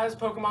 because it has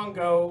Pokemon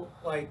Go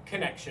like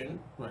connection.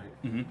 Right.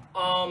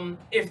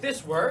 If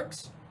this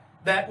works,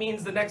 that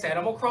means the next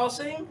Animal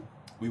Crossing,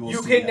 we will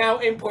you see can that. now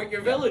import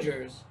your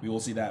villagers We will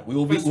see that. We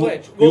will for be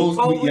Switch. we We'll will-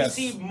 probably yes.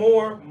 see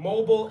more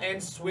mobile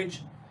and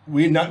Switch.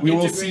 We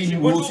will see.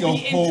 integration, We will which see will a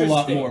be whole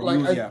lot interesting. more. Like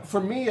We will- yeah. for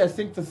me, I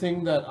think the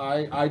thing that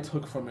I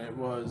took from it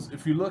was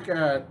if you look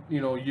at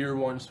year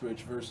one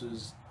Switch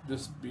versus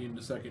this being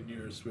the second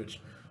year of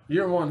Switch,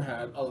 year one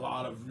had a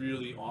lot of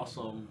really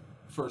awesome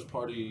first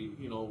party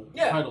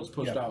Yeah. titles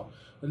pushed Yeah. out,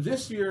 and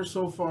this year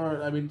so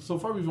far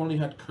we've only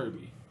had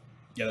Kirby,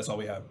 Yeah, that's all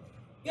we have.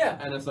 Yeah.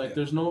 and it's like Yeah.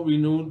 there's no we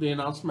knew they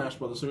announced Smash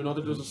Brothers, so we know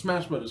that there's a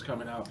Smash Brothers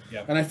coming out,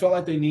 Yeah. and I felt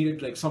like they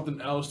needed like something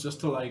else just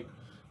to like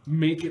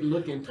make it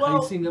look Well,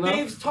 enticing enough.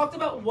 they've talked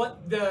about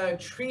what the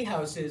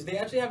Treehouse is. They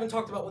actually haven't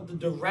talked about what the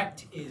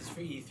Direct is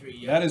for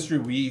E3 yet. That is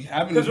true. We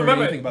haven't Because heard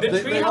remember, anything about the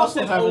that. Treehouse is also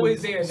haven't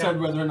always there said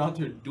now. whether or not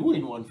they're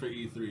doing one for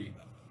E3.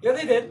 Yeah,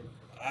 they did.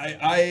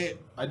 I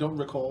I don't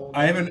recall.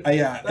 haven't.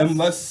 Yeah,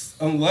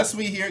 unless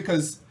we hear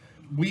because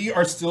we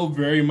are still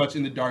very much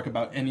in the dark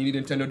about any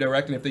Nintendo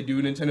Direct, and if they do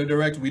a Nintendo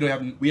Direct, we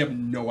have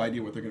no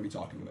idea what they're going to be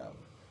talking about.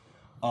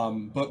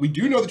 But we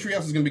do know the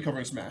Treehouse is going to be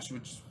covering Smash,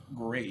 which is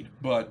great.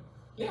 But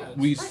Yeah, it's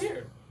We right s-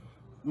 here.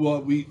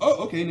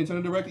 okay,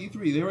 Nintendo Direct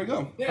E3. There we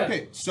go. Yeah.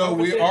 Okay, so Oh,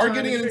 we but are it's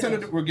getting a on the Nintendo.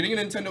 Treehouse. We're getting a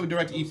Nintendo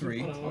Direct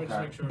E3. Hold on, let me just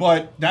Okay. make sure.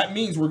 But that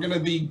means we're gonna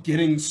be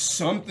getting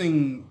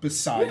something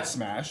besides Yeah.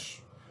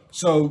 Smash.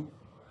 So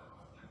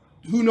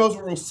who knows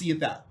what we'll see at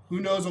that?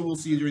 Who knows what we'll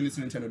see during this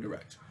Nintendo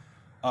Direct?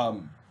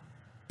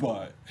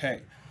 But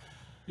hey,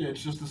 Yeah,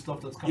 it's just the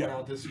stuff that's coming Yeah.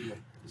 out this year.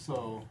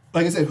 So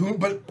like I said,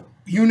 but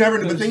you never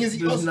know. The thing is,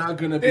 there's not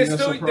gonna be they're, a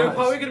still, surprise. they're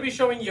probably going to be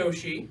showing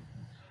Yoshi.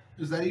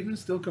 Is that even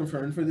still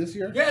confirmed for this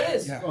year? Yeah, it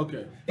is. Yeah.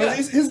 Okay. but Yeah.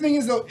 his thing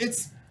is though,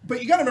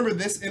 but you gotta remember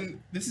this, and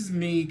this is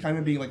me kind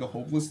of being like a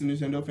hopeless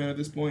Nintendo fan at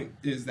this point,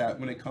 is that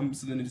when it comes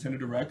to the Nintendo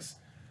Directs,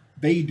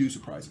 they do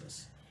surprise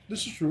us.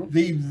 This is true.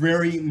 They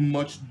very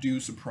much do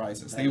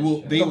surprise us. They is will.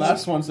 true. They The will.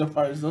 last one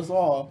surprised us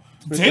all.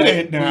 With Did that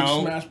it big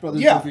now? Smash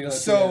Brothers Yeah, reveal at the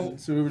so-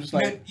 end. So we were just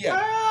like,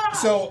 yeah.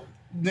 So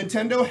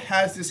Nintendo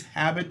has this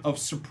habit of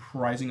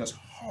surprising us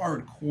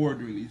hardcore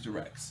during these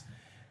directs,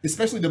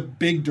 especially the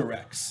big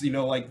directs. You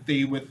know, like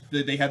they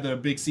had the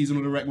big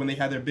seasonal direct when they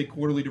had their big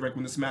quarterly direct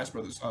when the Smash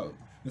Brothers yeah.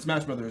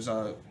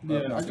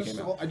 announcement came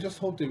out. I just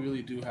hope they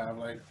really do have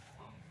like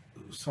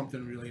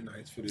something really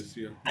nice for this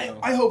year.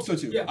 I hope so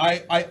too. Yeah.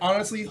 I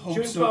honestly hope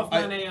June so. 12th,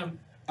 9 a.m.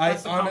 I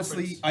That's the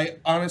conference.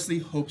 honestly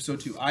hope so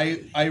too.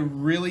 I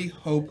really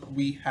hope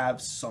we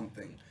have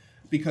something,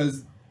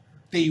 because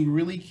they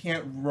really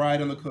can't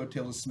ride on the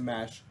coattails of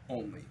Smash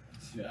only.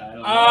 I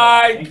don't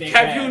know. Think they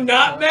Have you can.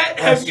 not met?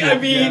 That's I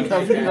true, mean, yeah.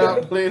 Have you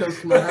not played a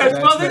Smash? That's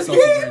Mother's that's also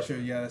Day. very true.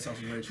 Yeah, that's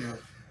also very true.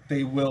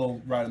 They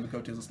will ride on the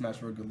coattails of Smash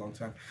for a good long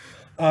time.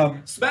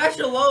 Smash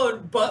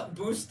alone but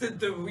boosted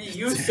the Wii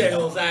U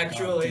sales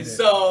actually. did it.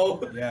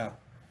 So Yeah.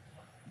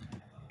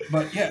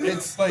 But yeah,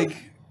 it's like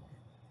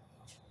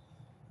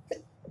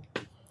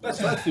that's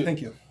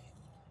thank you.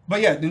 But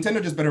yeah,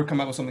 Nintendo just better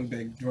come out with something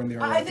big during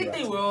the I think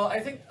they Direct. will.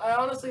 I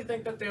honestly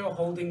think that they're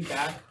holding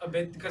back a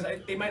bit because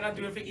they might not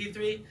do it for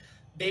E3,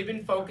 they've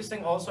been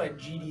focusing also at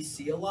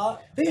GDC a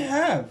lot. They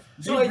have.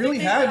 So They really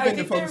have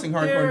been focusing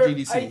hardcore on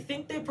GDC. I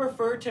think they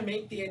prefer to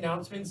make the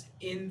announcements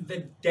in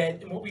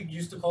what we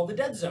used to call the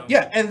dead zone.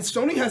 Yeah, and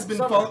Sony has been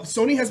Summer.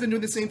 Sony has been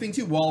doing the same thing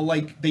too. While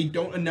like they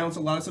don't announce a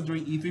lot of stuff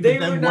during E3, They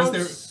but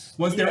then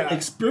once their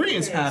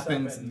experience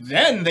happens,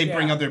 then they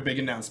bring out their big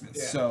announcements.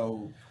 Yeah.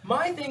 So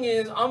My thing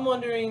is, I'm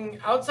wondering,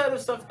 outside of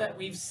stuff that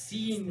we've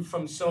seen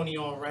from Sony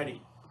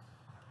already,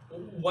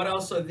 what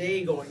else are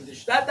they going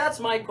to? That's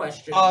my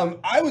question.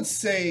 I would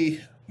say,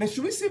 man,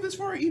 should we save this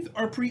for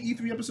our pre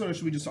E3 episode, or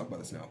should we just talk about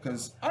this now?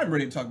 Because I'm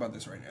ready to talk about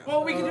this right now.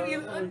 Well, we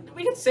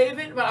can save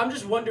it, but I'm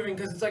just wondering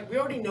because it's like we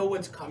already know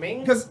what's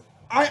coming. Because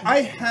I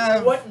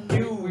have What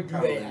new We do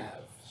probably they have?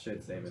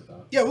 should save it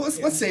though. yeah. Well,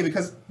 let's save it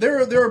because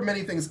there are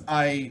many things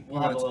I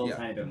We'll have a wanted little to,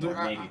 tiny bit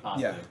more, maybe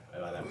positive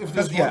about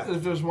that.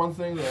 If there's one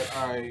thing that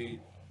I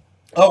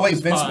Oh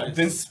wait, despise.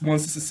 Vince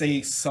wants us to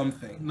say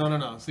something.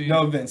 no. See,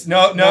 No, Vince.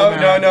 No.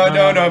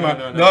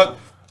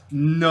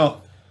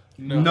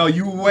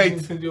 You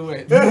wait. You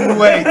wait. You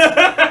wait.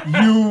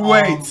 You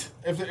wait.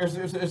 If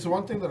there's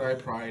one thing that I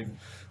pride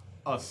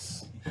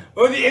us.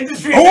 Oh, the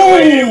industry.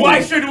 Oh!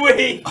 Why should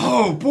we?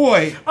 Oh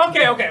boy.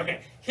 Okay.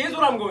 Here's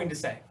what I'm going to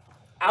say.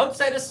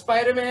 Outside of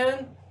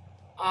Spider-Man,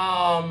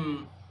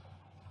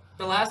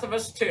 The Last of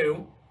Us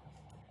 2,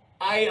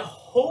 I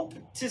hope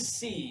to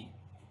see.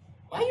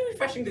 Why are you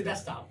refreshing the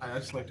desktop? I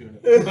just like doing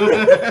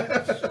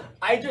it.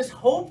 I just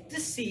hope to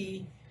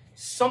see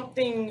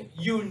something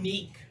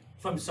unique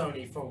from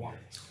Sony for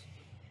once.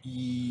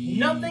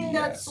 Nothing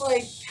that's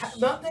like,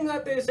 nothing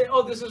that they say,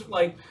 oh, this is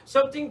like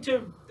something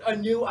to a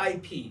new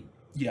IP.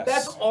 Yes.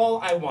 That's all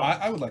I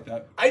want. I would like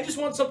that. I just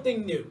want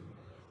something new.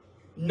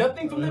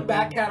 Nothing from the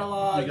back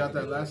catalog. We got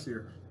that last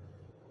year.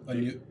 A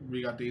new-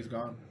 We got Days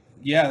Gone.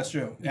 Yeah, that's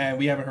true. And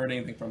we haven't heard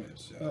anything from it.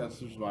 So. That's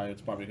just why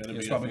it's probably gonna be.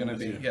 It's probably gonna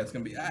be. Yeah, it's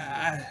gonna be.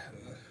 I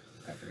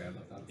forgot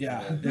about that.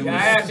 Yeah.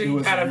 I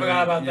actually kind of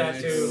forgot about that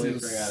too.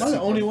 Am I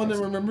the only one that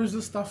remembers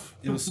this stuff?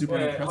 It was super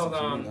Wait, impressive hold to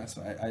on. me. That's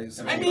why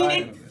I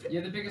mean,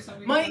 You're the biggest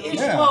Sony My fan? issue,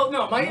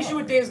 Yeah. my issue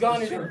with Days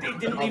Gone is they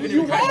didn't leave it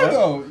You in are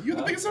though. You're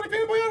the biggest Sony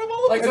fanboy out of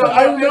all of Like, us. so,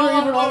 I in remember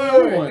all- even all the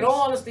other ones. In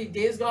all honesty,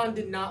 Days Gone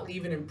did not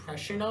leave an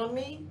impression on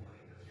me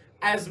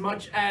as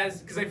much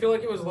as because I feel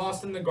like it was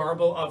lost in the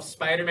garble of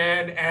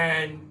Spider-Man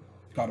and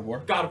God of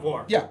War. God of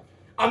War. Yeah.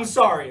 I'm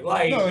sorry,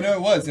 like No, it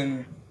was,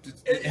 and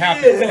it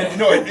happened.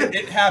 No,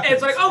 it happened.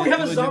 it's like, oh, we have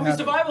a legit zombie happened.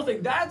 survival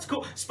thing. That's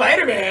cool.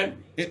 Spider-Man.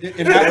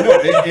 It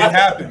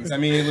happens. I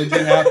mean, it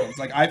legit happens.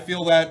 Like, I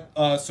feel that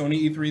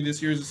Sony E3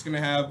 this year is just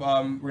gonna have.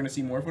 We're gonna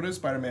see more footage of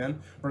Spider-Man.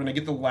 We're gonna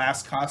get the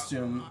last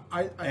costume,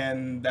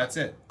 and that's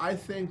it. I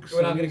think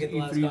We're not gonna Sony's get the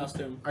last E3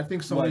 costume. I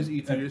think What? Sony's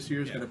E3 this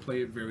year is Yeah. gonna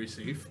play it very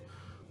safe.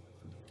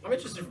 I'm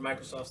interested for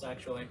Microsoft's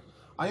actually.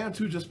 I am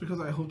too, just because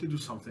I hope they do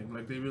something.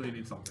 Like they really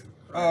need something.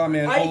 Oh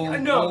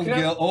man, no, old can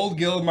I- Gil, old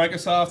Gil,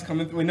 Microsoft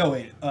coming through. Wait, no,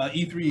 wait.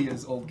 E3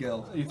 is old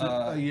Gil.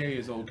 EA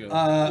is old good.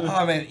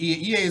 Oh man,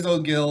 EA is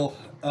old Gil.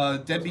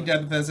 Deadbeat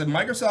Dead Bethesda.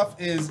 Microsoft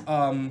is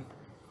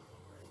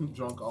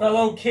Drunk. all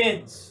Fellow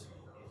kids.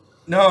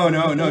 no.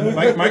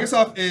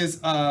 Microsoft is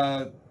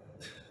Microsoft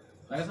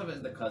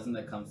is the cousin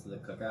that comes to the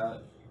cookout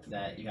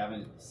that you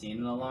haven't seen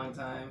in a long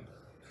time,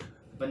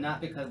 but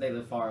not because they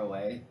live far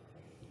away,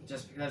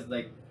 just because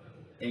like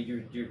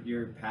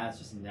your paths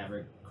just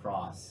never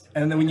cross.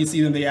 and then when you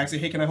see them, they actually,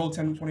 hey, can I hold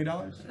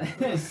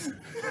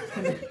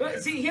 $10-$20?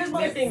 But see, here's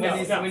my thing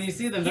though. When you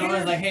see them, no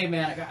one's like, "Hey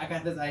man, I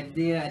got this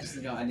idea. I just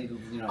I need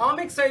to I'm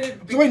excited.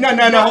 So wait, no,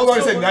 not hold on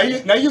a so second.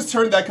 much- Now you just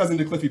turned that cousin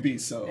to Cliffy B.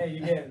 So Yeah,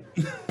 you can.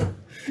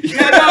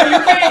 Yeah, no,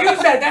 you can't use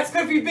that. That's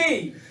Cliffy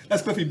B.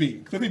 that's Cliffy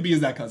B. Cliffy B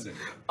is that cousin.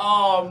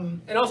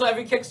 And also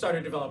every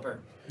Kickstarter developer.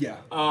 Yeah.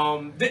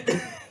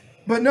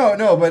 But No,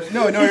 you're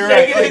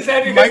shaking right. his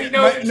head because he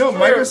knows it's true.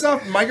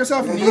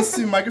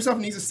 Microsoft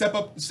needs to step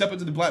up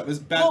to the bat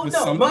with well, no,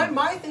 something.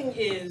 my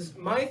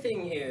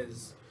thing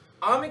is,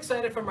 I'm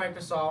excited for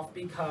Microsoft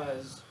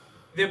because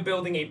they're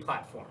building a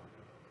platform.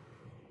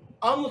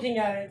 I'm looking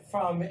at it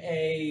from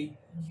a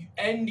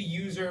end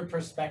user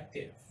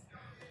perspective.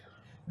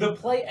 The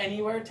Play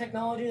Anywhere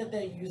technology that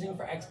they're using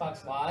for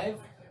Xbox Live,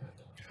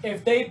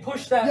 if they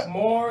push that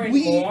more and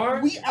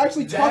more, we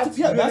actually talked. that's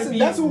Yeah, gonna be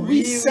that's what we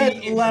really said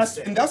last,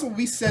 interesting. and that's what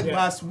we said Yeah.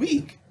 last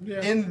week.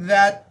 Yeah. In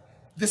that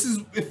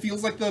it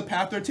feels like the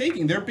path they're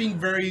taking. They're being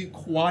very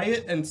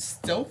quiet and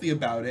stealthy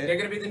about they're it.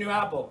 gonna be the new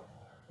Apple.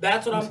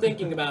 That's what I'm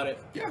thinking about it.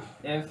 Yeah.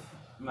 If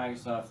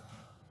Microsoft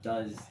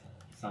does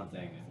something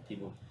and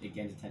people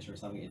gain attention for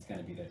something, it's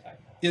gonna be their tech.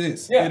 It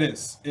is. Yeah. It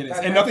is. That's-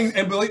 And nothing.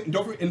 And believe,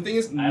 don't forget. And the thing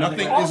is, don't nothing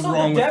think- is Also,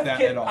 wrong the with dev that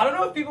kit, at all. I don't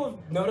know if people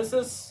have noticed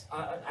this.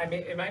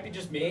 It might be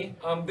just me.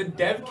 The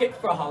dev kit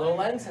for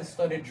HoloLens has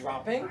started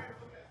dropping.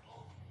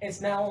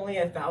 It's now only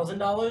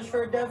 $1,000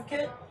 for a dev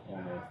kit.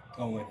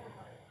 Only.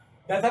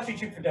 That's actually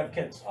cheap for dev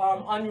kits.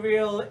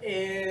 Unreal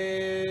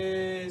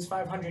is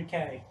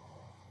 $500K.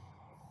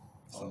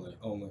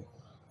 Only.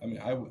 I mean,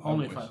 I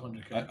Only wish-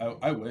 500K.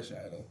 I wish I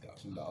had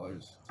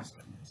 $1,000 to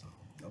spend. So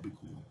that'd be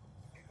cool.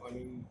 I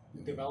mean,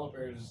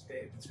 developers,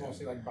 it's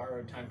mostly like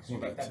borrowed time because you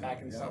Well, make that that back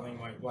too, in yeah. selling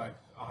like what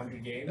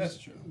 100 games. That's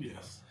true.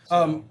 Yes.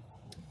 Um,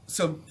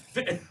 So,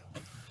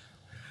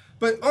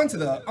 but onto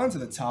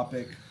the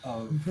topic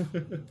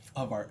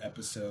of our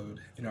episode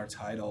in our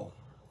title.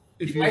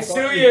 I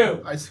sue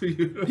you. I sue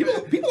you.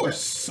 People are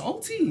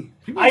salty.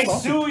 People I are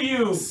salty. sue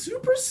you.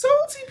 Super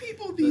salty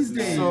people these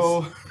days.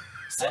 So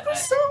Super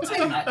salty.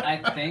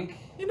 I think.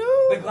 You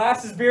know. The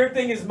glasses beard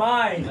thing is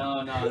mine.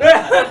 No, that's not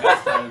the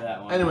best part of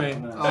that one. Anyway,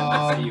 I'm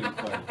gonna say you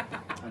before.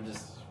 I'm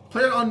just.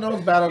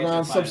 PlayerUnknown's Battlegrounds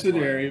It's a fine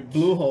subsidiary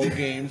Bluehole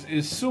Games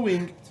is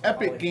suing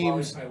Epic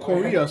Games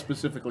Korea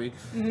specifically.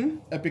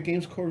 Epic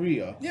Games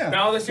Korea. Yeah.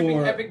 Now they're suing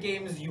For- Epic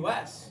Games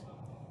US.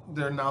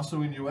 They're now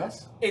suing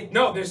US.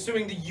 No, they're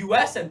suing the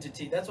US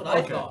entity. That's what I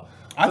Okay. thought.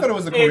 I thought it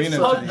was a Korean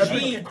It's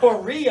entity. PUBG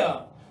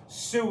Korea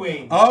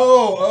suing.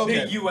 Oh,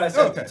 okay. The US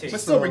Okay. entity. But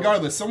still, So,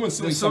 regardless, someone's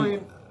They're suing suing.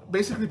 someone.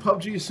 Basically,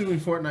 PUBG is suing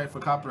Fortnite for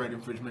copyright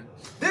infringement.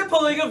 They're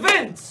pulling a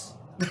Vince.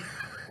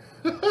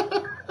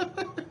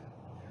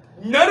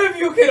 None of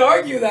you can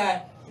argue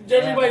that,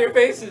 judging Yeah. by your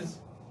faces.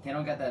 They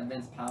don't get that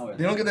Vince power.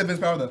 They don't get that Vince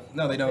power though.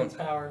 No, they Vince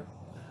don't. power.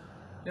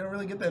 They don't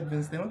really get that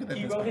Vince. They don't get that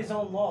He Vince wrote power. his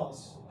own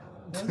laws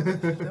They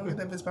don't get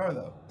that Vince power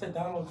though. to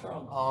Donald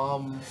Trump.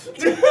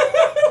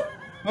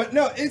 But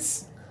no,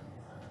 it's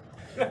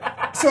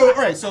so all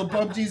right. So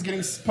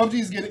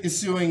PUBG is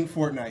suing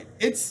Fortnite.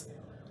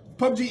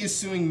 PUBG is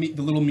suing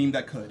the little meme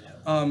that could.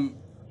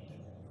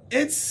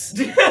 It's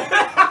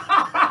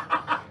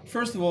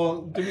First of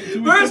all,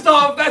 First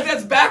off,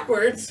 that's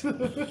backwards.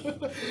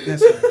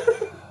 that's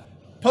right.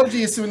 PUBG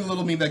is suing the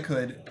little meme that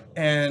could,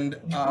 and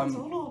I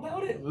don't know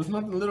about it. there's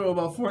nothing literal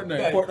about Fortnite.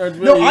 Okay. Fortnite's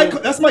no,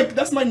 really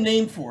that's my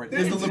name for it.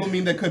 Is the little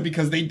meme that could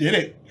because they did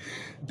it.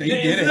 They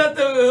did Is it. that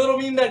the little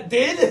meme that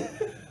did?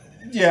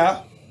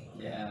 Yeah.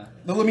 Yeah.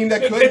 The little meme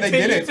that They could, they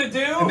did continue it, to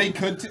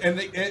do?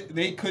 and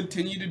they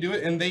continue to do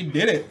it, and they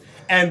did it,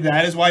 and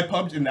that is why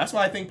PUBG, and that's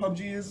why I think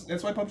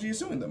that's why PUBG is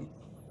suing them,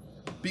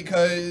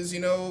 because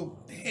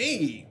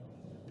hey,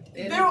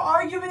 Their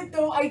argument,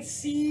 though, I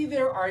see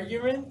their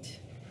argument.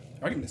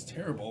 argument is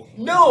terrible.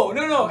 No.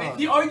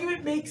 The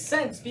argument makes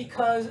sense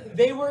because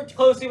they worked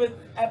closely with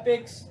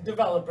Epic's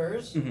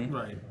developers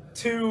right.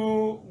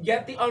 to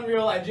get the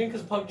Unreal Engine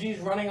because PUBG is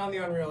running on the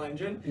Unreal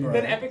Engine. Right.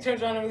 Then Epic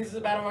turns around and releases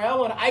a Battle Royale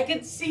mode. I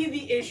could see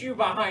the issue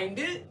behind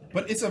it.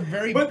 But it's a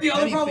very But the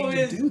other petty problem thing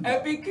to is do, though.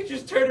 Epic could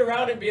just turn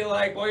around and be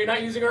like, well, you're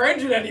not using our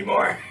engine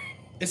anymore.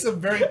 It's a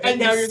very And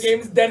now your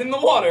game's dead in the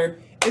water.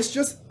 It's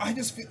just I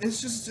just feel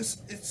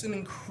it's an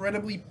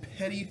incredibly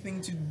petty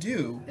thing to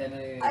do.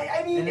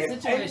 I mean, in a if-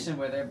 situation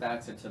where their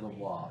backs are to the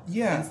wall.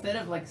 Yeah. Instead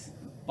of like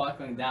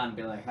buckling down and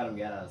being like, how do we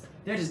get out of this?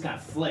 They're just gonna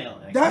flail.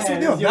 Like, That's "Hey,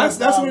 what this is your that's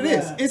what it problem."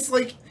 is. Yeah. It's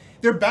like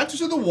they're back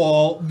to the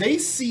wall. They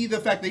see the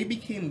fact they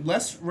became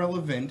less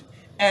relevant,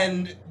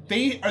 and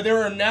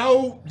there are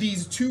now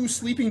these two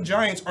sleeping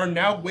giants are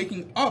now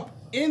waking up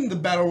in the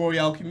battle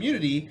royale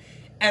community,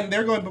 and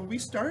they're going. But we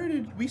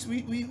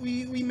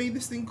made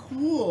this thing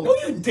cool. No,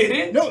 you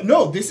didn't.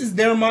 No. This is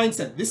their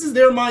mindset.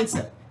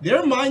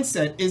 Their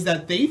mindset is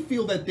that they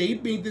feel that they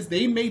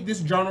made this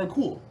genre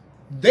cool.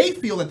 They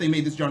feel that they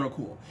made this genre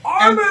cool.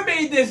 Armor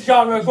made this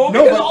genre cool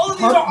No, because but all of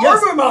these Pub- are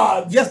yes. armor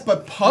mods. Yes,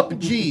 but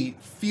PUBG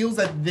feels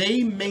that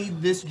they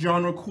made this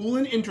genre cool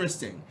and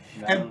interesting.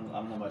 I And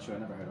don't know about you. I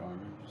never heard of Armor.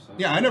 So.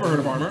 yeah, I never heard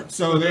of Armor,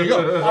 so there you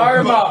go.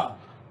 Armor.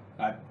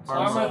 Armor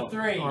Armor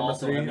 3. Armor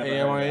Also, 3, I've never heard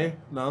AMA? of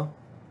No.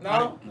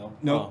 No? No.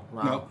 No, Oh,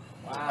 wow. no. Wow.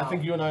 I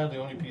think you and I are the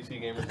only PC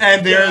gamers.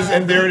 And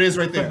there it is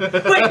right there. Wait,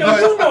 no,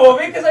 you know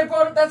of it because I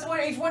brought it. That's where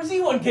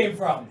H1Z1 came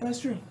from. That's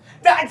true.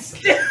 That's.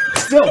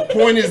 Still,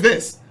 point is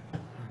this.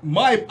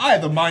 I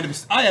have the mind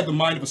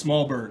of a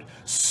small bird.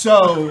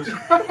 So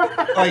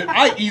like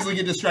I easily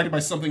get distracted by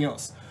something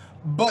else.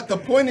 But the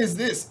point is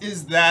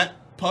that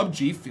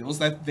PUBG feels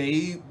that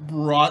they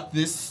brought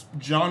this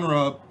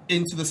genre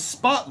into the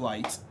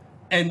spotlight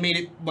and made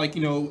it like,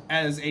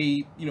 as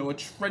a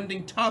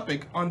trending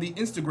topic on the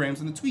Instagrams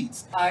and the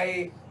tweets.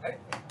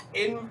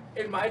 In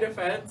my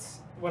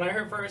defense, when I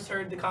first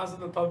heard the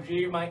concept of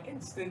PUBG, my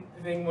instant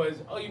thing was,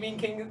 oh, you mean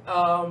King of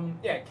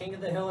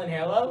the Hill and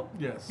Halo?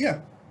 Yes. Yeah.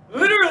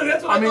 Literally,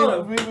 that's what I thought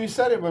of. we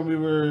said it when we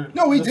were.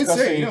 No, we did say it.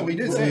 discussing- No, we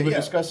did when say we it, were yeah.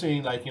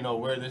 discussing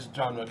where this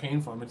genre came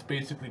from. It's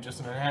basically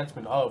just an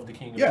enhancement of the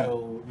King of Yeah.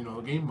 Hill,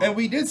 game mode. And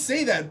we did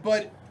say that,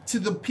 but to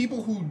the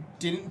people who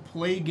didn't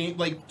play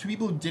King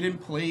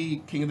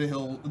of the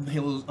Hill,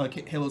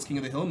 Halo's King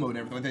of the Hill mode and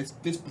everything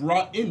like this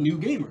brought in new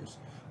gamers.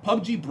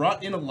 PUBG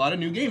brought in a lot of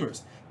new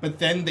gamers, but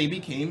then they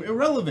became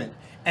irrelevant.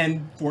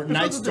 And It's not Fortnite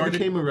that they started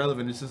became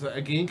irrelevant. It's just that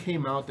a game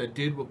came out that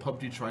did what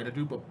PUBG tried to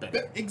do, but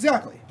better.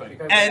 exactly. Because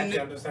they And actually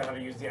understand how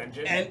to use the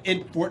engine.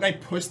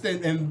 Fortnite pushed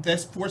them, and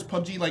this forced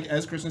PUBG, like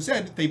as Kristen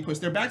said, they pushed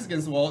their backs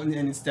against the wall, and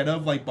instead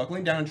of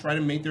buckling down and trying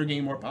to make their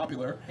game more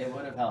popular, It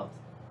would have helped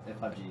if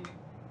PUBG.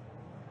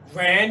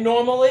 Ran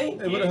normally?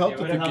 It would have helped It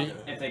if would've the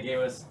helped game. if they gave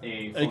us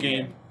a full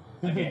game.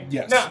 A game.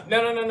 yes,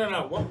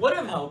 No. What would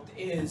have helped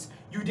is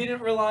you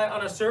didn't rely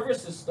on a server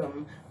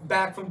system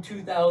back from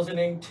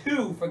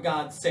 2002, for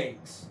God's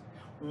sakes.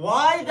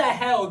 Why the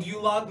hell do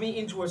you log me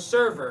into a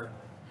server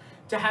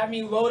to have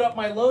me load up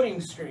my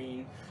loading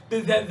screen,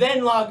 that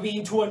then log me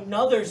into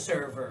another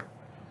server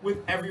with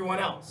everyone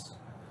else?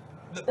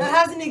 That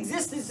hasn't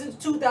existed since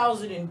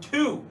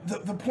 2002.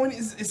 The point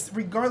is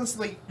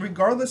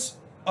regardless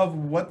of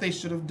what they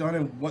should have done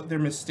and what their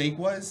mistake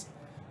was,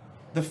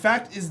 the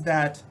fact is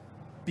that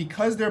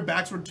because their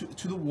backs were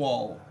to the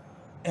wall,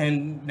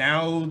 and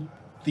now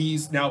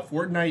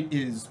Fortnite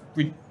is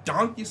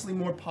redonkulously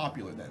more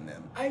popular than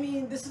them. I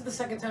mean, this is the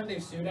second time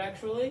they've sued,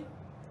 actually.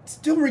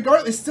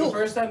 The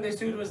first time they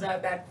sued was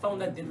that phone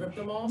that did rip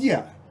them off.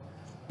 Yeah,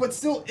 but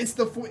still,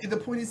 the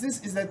point is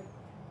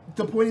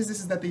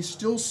that they're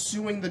still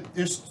suing the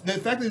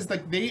fact is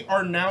like they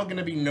are now going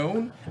to be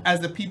known as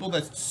the people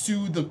that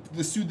sued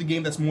the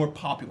game that's more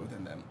popular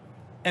than them,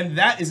 and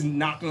that is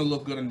not going to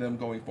look good on them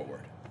going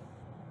forward.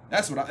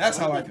 That's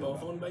how I feel.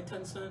 Both owned by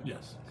Tencent.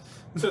 Yes.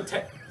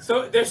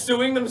 So they're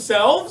suing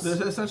themselves.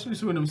 They're essentially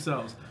suing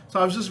themselves. So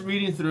I was just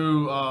reading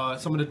through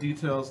some of the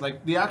details.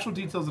 Like the actual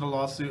details of the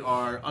lawsuit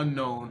are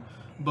unknown,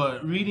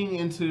 but reading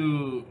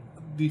into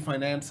the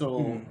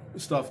financial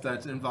stuff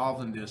that's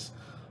involved in this,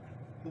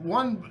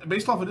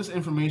 based off of this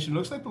information,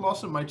 looks like the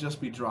lawsuit might just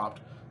be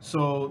dropped.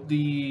 So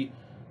the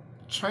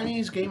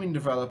Chinese gaming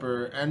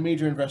developer and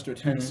major investor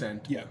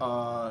Tencent,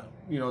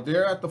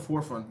 they're at the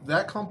forefront.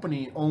 That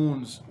company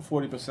owns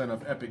 40%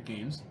 of Epic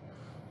Games,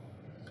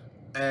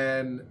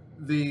 and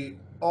they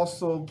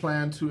also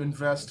plan to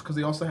invest because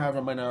they also have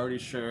a minority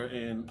share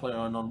in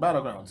PlayerUnknown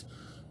Battlegrounds.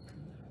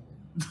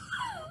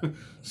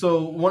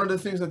 So one of the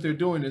things that they're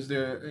doing is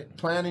they're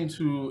planning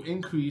to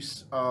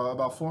increase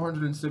about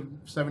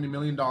 $470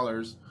 million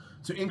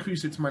to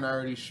increase its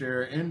minority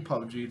share in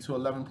PUBG to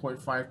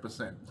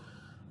 11.5%.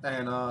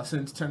 And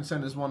since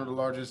Tencent is one of the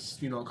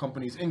largest,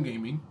 companies in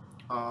gaming,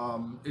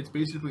 it's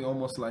basically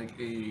almost like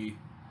a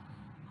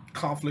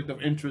conflict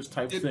of interest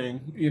type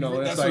thing.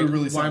 It's like,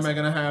 why am I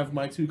going to have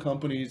my two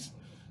companies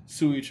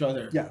sue each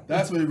other? Yeah,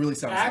 that's what it really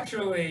sounds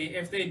actually,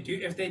 like.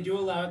 If they do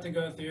allow it to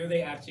go through,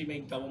 they actually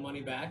make double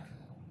money back.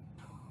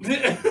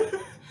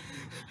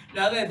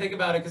 Now that I think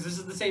about it, because this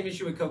is the same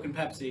issue with Coke and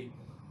Pepsi.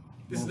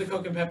 This is the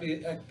Coke and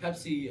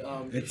Pepsi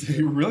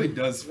it really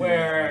does feel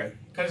where,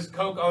 because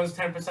Coke owns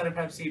 10% of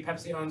Pepsi,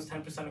 Pepsi owns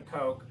 10% of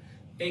Coke,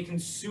 they can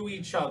sue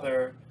each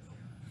other,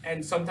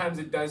 and sometimes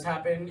it does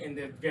happen in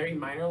the very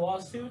minor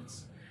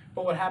lawsuits,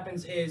 but what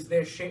happens is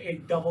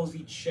it doubles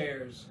each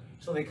shares,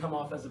 so they come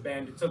off as a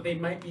bandit. So they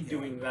might be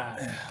doing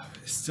that.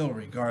 Still,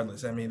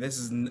 regardless, I mean, this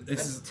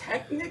is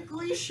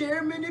technically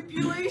share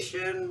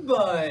manipulation,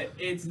 but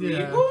it's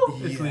legal.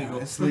 It's legal.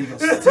 It's legal.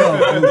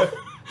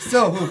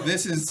 Still,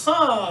 this is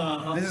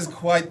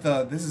quite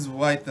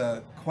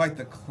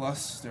the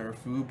cluster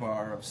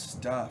foobar of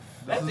stuff.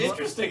 That's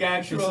interesting,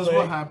 actually. This is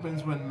what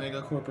happens when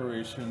mega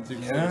corporations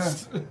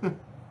exist. Yeah.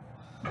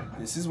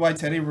 This is why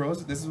Teddy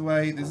Roosevelt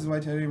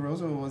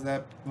was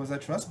that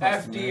trust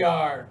buster.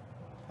 FDR.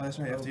 Oh, that's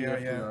right,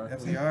 FDR. Yeah,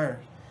 FDR.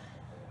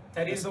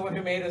 Teddy's the one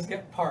who made us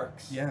get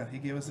parks. Yeah, he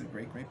gave us a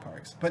great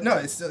parks. But no,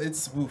 it's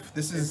woof.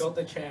 They built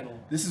a channel.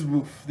 This is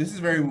woof. This is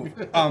very woof.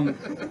 I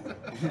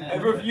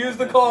refuse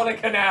to call it a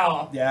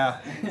canal. Yeah.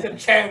 It's a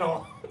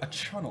channel. A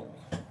channel.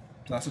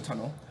 That's a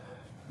tunnel.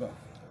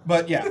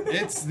 But yeah,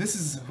 this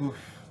is woof.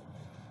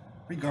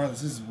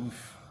 Regardless, this is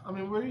woof. I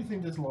mean, where do you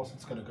think this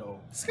lawsuit's gonna go?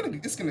 It's gonna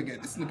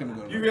go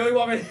nowhere. You really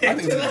want me to I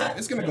think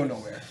it's gonna go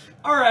nowhere.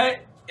 All right.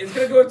 It's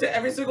going to go into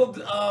every single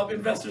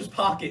investor's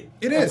pocket.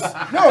 It is.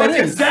 No, That's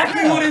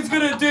exactly what it's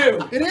going to do.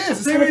 It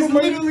is. There is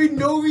literally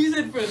no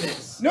reason for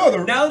this.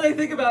 No, now that I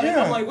think about it,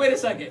 I'm like, wait a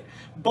second.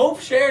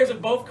 Both shares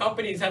of both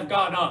companies have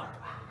gone up.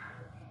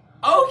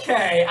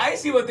 Okay, I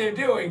see what they're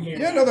doing here.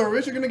 Yeah, no, the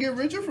rich are going to get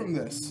richer from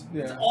this.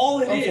 Yeah. That's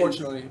all it is.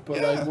 Unfortunately.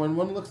 But like when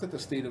one looks at the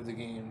state of the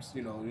games,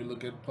 you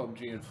look at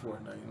PUBG and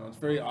Fortnite, it's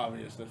very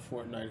obvious that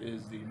Fortnite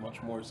is the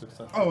much more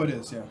successful. Oh, it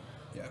is, yeah.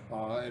 Yeah.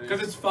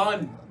 Because it's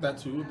fun. That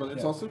too, but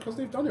it's also because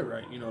they've done it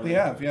right, They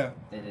have, yeah.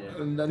 They did it.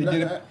 And they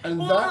did it.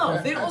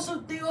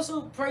 They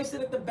also priced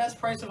it at the best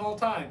price of all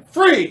time.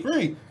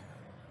 Free!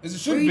 As it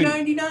should be.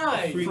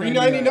 $3.99.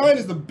 $3.99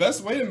 is the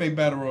best way to make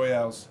battle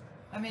royales.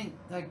 I mean,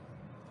 like,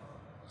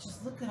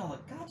 just look at all the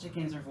gacha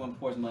games everyone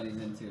pours money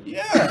into.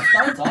 Yeah. It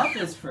starts off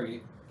as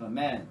free, but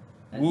man,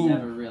 that's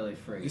never really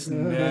free. It's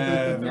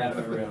never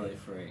really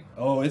free.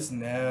 Oh, it's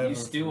never. You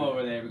stew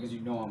over there because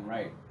you know I'm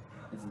right.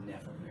 It's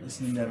never really. It's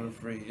never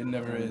free. It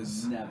never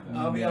is. Never.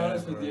 I'll be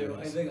honest with you.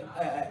 I think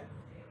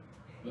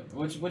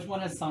Which one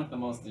has sunk the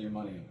most of your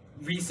money?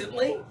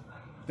 Recently?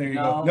 There you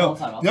No, go. No, all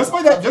time. just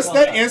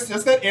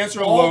that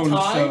answer All alone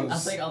time? shows.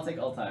 I'll take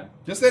all time.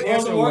 Just that World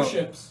answer of alone.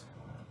 Warships.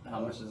 How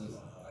much is this?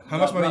 How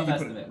much money rough did you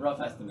put estimate,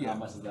 Rough estimate. Yeah. How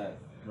much does that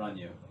run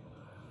you?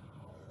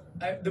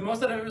 The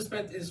most that I've ever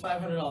spent is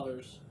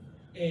 $500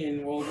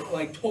 in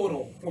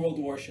total for World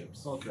of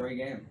Warships. Free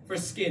game. For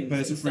skins. But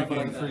it's a and free stuff game.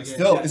 like that.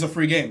 Still, it's a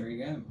free game. Free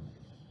game.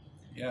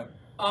 Yeah.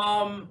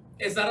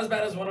 It's not as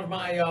bad as one of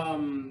my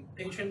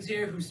patrons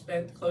here who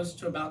spent close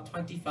to about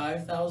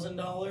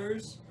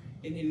 $25,000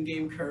 in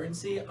in-game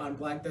currency on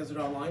Black Desert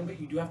Online, but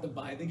you do have to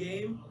buy the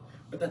game.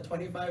 But that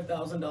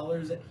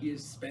 $25,000 that he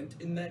has spent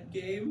in that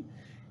game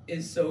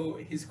is so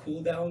his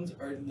cooldowns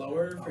are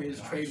lower for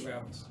his trade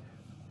rounds.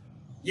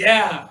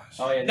 Yeah.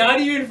 Oh yeah. Not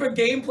even for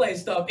gameplay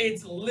stuff.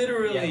 It's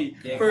literally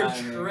Yeah, the for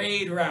economy.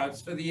 trade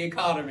routes for the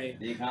economy.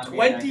 The economy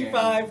in that game.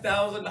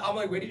 25,000. I'm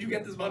like, where did you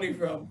get this money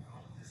from?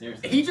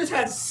 Seriously. He just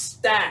has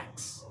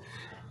stacks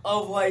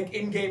of like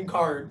in-game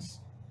cards.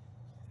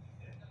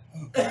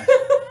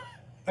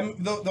 I mean,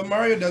 the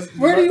Mario does.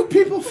 Where do you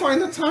people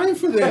find the time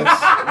for this?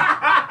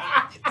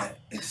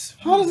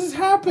 How does this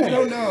happen? I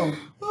don't know.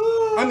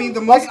 I mean, the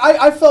Like most.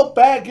 I felt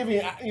bad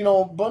giving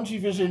Bungie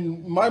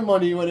Vision my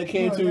money when it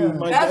came No, to yeah.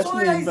 my That's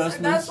Destiny why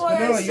investments. that's why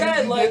No, I you said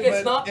did, like it's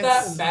but not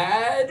it's- that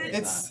bad.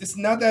 It's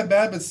not that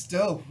bad, but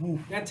still. Ooh.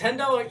 That $10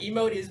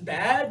 emote is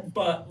bad,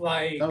 but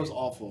like That was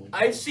awful.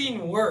 I've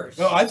seen worse.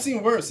 No, I've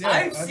seen worse. Yeah,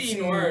 I've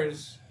seen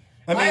worse.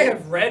 I I, mean,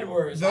 have read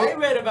worse. though- I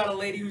read about a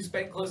lady who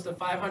spent close to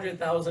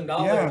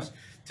 $500,000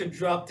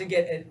 to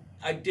get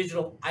a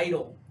digital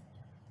idol,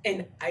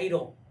 an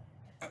idol,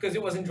 because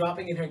it wasn't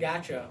dropping in her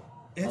gacha.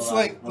 it's Hold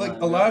like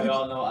on, a lot we of.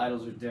 all know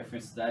idols are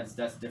different. So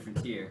that's a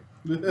different tier.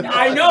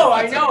 I know,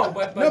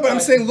 but No, but I'm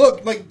saying,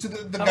 look, like to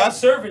the how about gacha.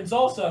 servants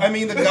also. I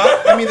mean the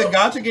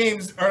gacha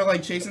games are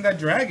like chasing that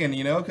dragon,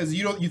 because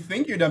you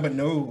think you're done, but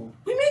no.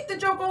 we make the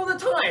joke all the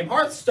time.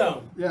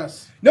 Hearthstone.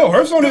 Yes. No,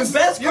 Hearthstone The is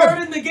best yeah.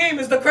 card in the game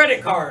is the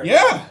credit card.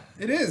 Yeah,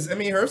 it is. I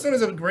mean, Hearthstone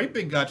is a great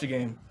big gacha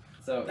game.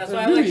 So That's It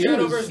why really I like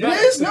Shadowverse is. It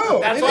better. is,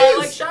 no, That's it why I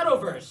is. like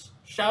Shadowverse.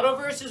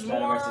 Shadowverse is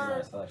more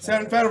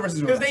Shadowverse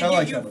is really because nice. I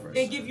like they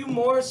Shadowverse. give you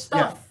more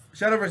stuff.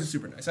 Shadowverse is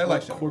super nice. I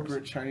like Shadowverse.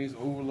 Corporate Chinese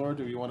overlord.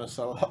 Do we want to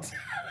sell out?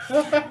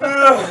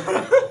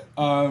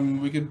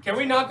 We could. Can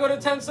we not go to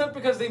Tencent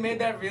because they made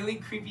that really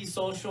creepy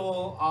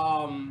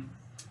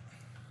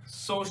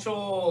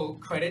social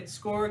credit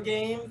score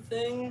game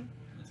thing?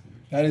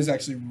 That is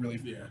actually really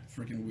Yeah.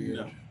 freaking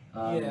weird.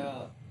 Yeah.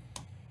 Yeah.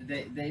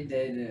 They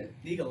did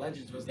League of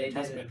Legends was they the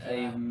testament did for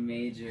a that.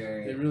 major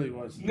It really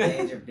was.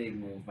 major big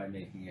move by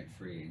making it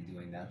free and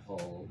doing that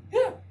whole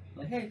Yeah.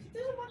 like, hey,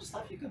 there's a bunch of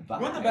stuff you could buy.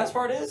 You know what the best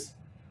part is?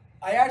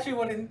 I actually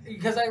went in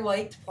because I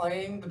liked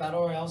playing the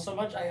Battle Royale so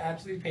much. I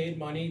actually paid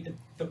money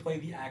to play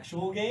the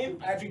actual game.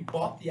 I actually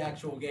bought the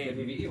actual The game.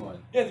 PvE one.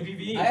 Yeah, the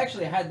PvE. I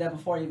actually had that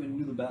before I even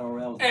knew the Battle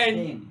Royale was a and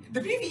thing.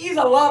 the PvE is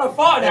a lot of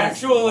fun, That's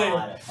actually. a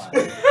lot of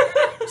fun.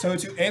 So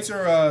to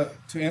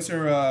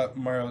answer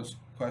Mario's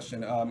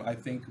question, I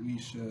think we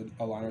should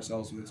align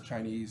ourselves with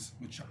Chinese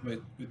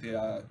with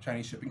the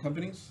Chinese shipping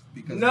companies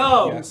because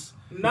No. yes,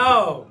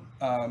 No,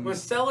 um, we're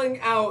selling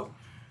out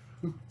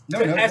no,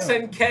 to no, no.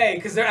 SNK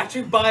because they're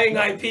actually buying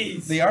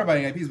IPs. They are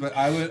buying IPs, but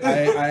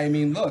I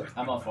mean, look,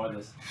 I'm all for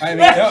this. I mean,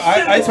 no,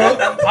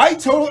 I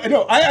totally,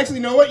 no, I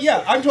actually know what,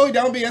 yeah, I'm totally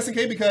down with being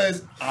SNK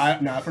because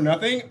not for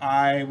nothing,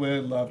 I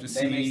would love to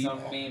They make see, some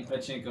mean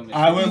pachinko machines.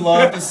 I would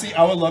love to see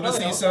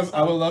No, some,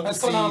 I would love to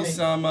that's see Konami.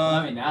 some,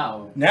 I mean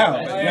now. now,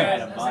 That's-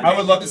 yeah. that's I I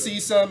would love to see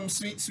some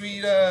sweet,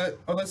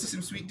 let's see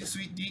some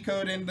sweet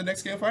decode in the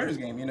next Game of Fighters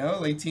game,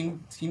 like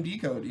team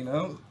decode,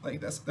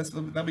 like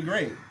that'd be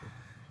great.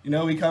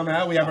 We come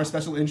out, we have our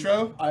special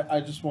intro.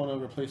 I just want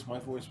to replace my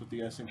voice with the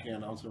SNK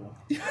announcer one.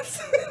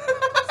 Yes.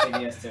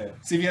 CVS2.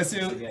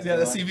 CVS2, yeah,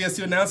 the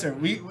CVS2 announcer.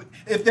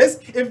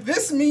 If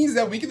this means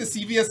that we get the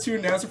CVS2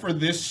 announcer for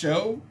this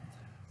show,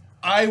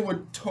 I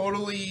would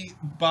totally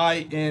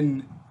buy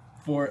in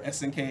for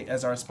SNK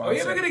as our Are sponsor.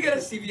 we ever gonna get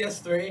a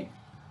CVS 3?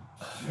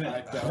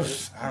 I doubt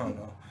it. I don't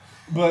know,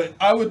 but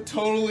I would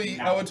totally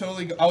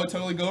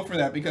go for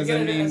that because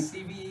I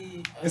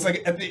mean, it's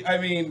like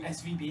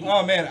SVB.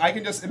 oh man, I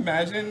can just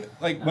imagine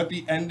like what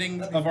the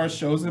ending of our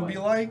shows would be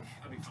like.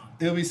 That'd be fun.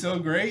 It'll be so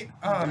great.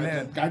 Oh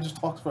man, Guy just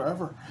talks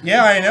forever.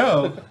 yeah, I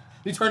know.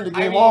 He turned the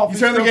I game mean, off. You He's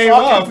turn the still game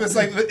talking. off. It's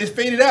like it's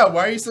faded out.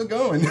 Why are you still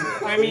going?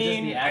 I We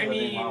mean, just I be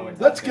mean, while we're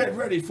Let's talking. get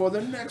ready for the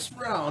next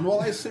round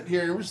while I sit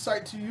here and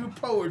recite to you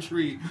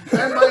poetry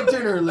and my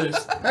dinner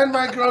list and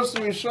my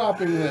grocery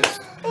shopping list.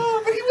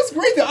 Oh, but he was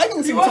great though. I can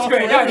listen He to was talk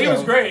great. forever. No, he was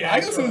though. great, I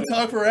can listen to actually.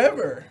 talk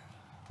forever.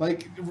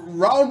 Like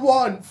round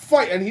one,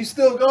 fight, and he's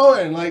still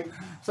going. Like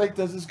it's like,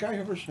 does this guy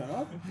ever shut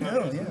up?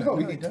 No,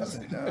 he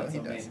doesn't. No, That's he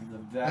what makes doesn't.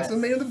 him the That's best. what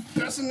made him the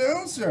best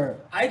announcer.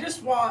 I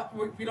just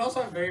want. We'd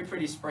also have very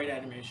pretty sprite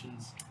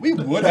animations. We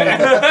would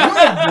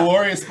have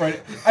glorious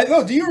sprite. I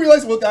know. Do you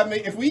realize what that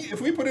make? If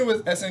we put it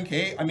with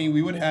SNK, I mean,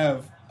 we would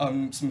have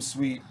some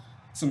sweet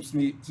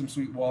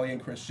Wally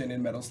and Christian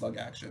in Metal Slug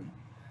action.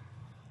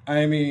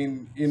 I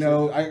mean,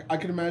 I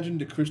can imagine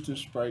the Christian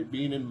sprite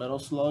being in Metal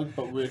Slug,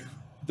 but with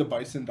the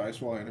Bison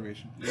Dice Roll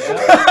animation. and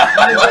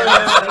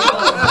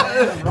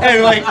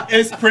like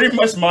it's pretty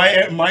much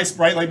my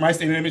sprite, like my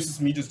standard image is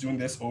me just doing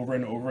this over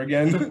and over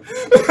again.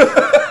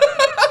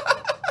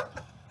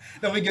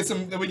 Then we get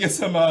some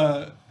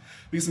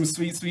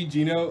sweet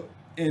Gino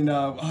in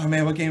oh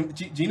man, what game?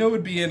 Gino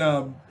would be in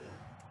oh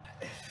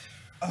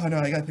no,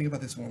 I gotta think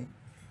about this one.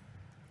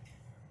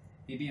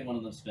 He'd be in one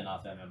of those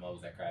spin-off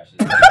MMOs that crashes.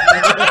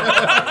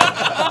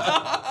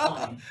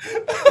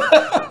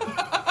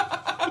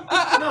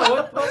 No,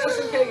 what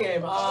SNK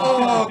game?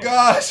 Oh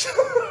gosh.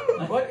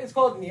 What it's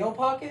called? Neo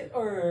Pocket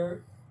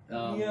or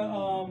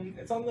Um,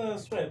 it's on the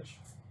Switch.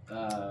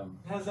 It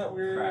has that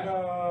weird. Crap.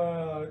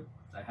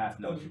 I have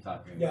to know what you're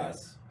talking about.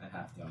 Yes. I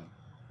have to.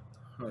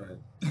 All right.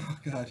 Oh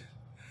god.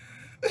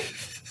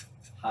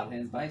 Hot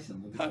Hands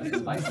Bison. Look Hot at Hands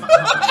some bison.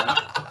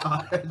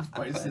 I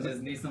Bison.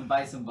 just need some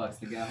bison bucks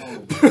to get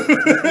home.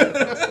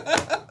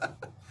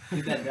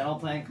 Think that dental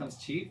plan comes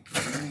cheap?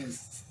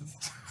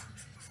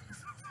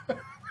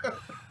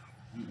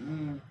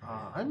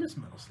 I miss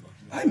Metal Slug.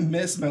 I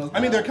miss Metal. I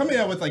mean, they're coming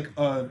out with like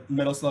a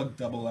Metal Slug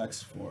Double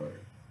X for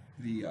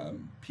the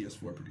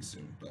PS4 pretty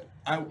soon, but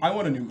I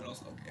want a new Metal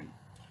Slug game.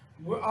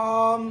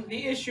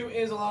 The issue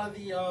is a lot of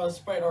the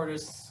sprite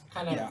artists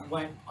kind of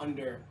went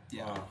under.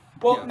 Yeah.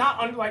 Not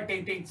under, like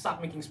they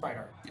stopped making sprite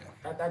art. Yeah.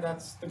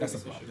 That's the That's biggest a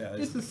issue. problem.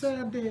 Yeah, It's a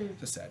sad day.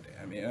 It's a sad day.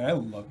 I mean, I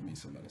love me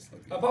some Metal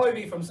Slug. I'll probably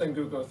be from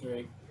Sengoku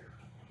 3.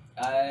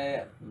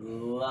 I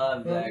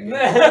love that game.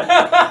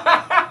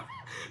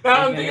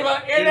 Now I'm thinking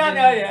about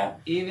yeah.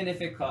 Even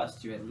if it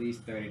costs you at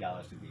least $30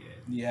 to beat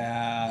it.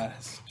 Yeah,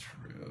 that's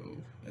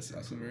true. That's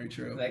also very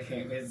true. That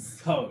game is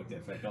so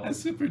difficult. That's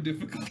super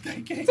difficult.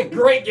 That game. It's a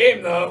great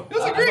game though. It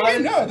was a great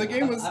game. No, the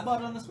game was. I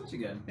bought it on the Switch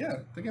again. Yeah,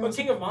 the game Well, was.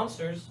 King of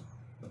Monsters.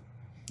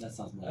 That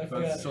sounds I more.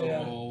 forgot. That's so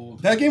yeah.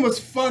 old. That game was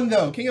fun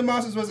though. King of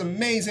Monsters was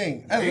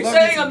amazing. Are you loved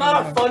saying it. I'm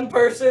not a fun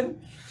person?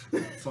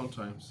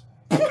 Sometimes.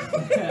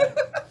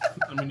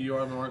 I mean, you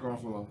are Mark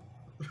Ruffalo.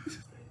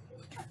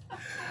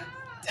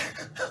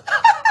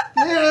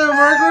 Yeah,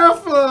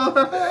 Mark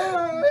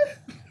Ruffalo.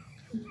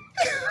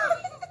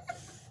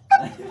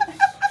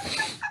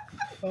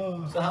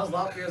 So how's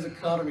Latvier's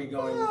economy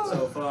going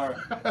so far?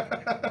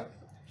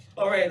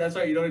 Oh right, that's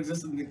right. You don't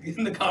exist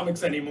in the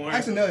comics anymore.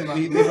 Actually, no,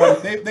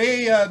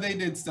 they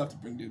did stuff to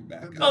bring Doom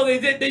back. Oh, they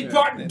did. They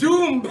brought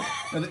Doom.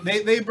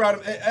 They brought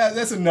him.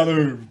 That's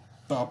another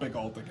topic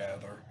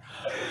altogether.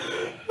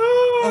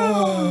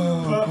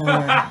 Oh, boy.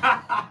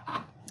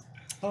 I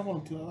don't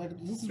want to like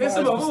this is There's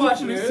why some I Overwatch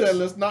specifically news. said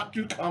let's not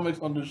do comics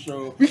on the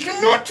show. We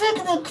cannot talk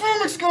about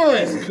comics,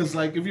 guys. Because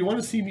like if you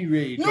want to see me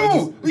rage,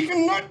 No, we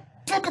cannot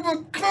talk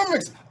about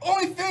comics.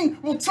 Only thing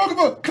we'll talk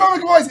about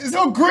comic-wise is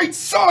how great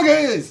Saga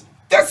is.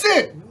 That's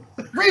it.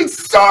 Read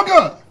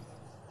Saga.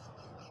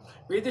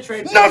 Read the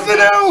trade. Nothing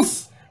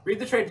else. Read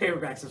the trade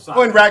paperbacks of Saga.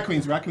 Oh, and Rat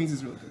Queens. Rat Queens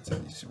is really good. So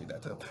you should read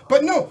that too.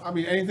 But no. I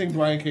mean anything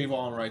Brian K.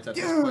 Vaughan writes at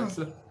this point.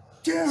 So,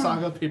 Yeah.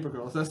 Saga Paper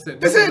Girls. That's it.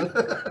 That's it.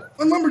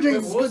 And Lumberjanes Wait,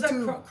 is what was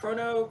good that? too.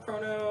 Chrono.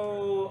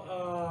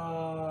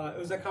 It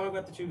was that comic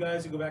about the two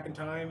guys who go back in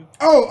time.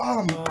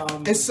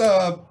 Oh, it's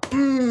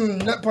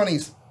nut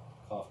bunnies.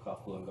 Cough,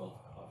 cough, blue and gold.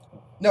 Cough,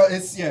 cough. No,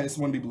 it's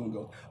one Blue and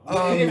Gold.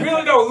 It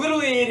really, no,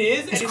 literally, it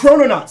is. It's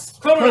Chrononauts.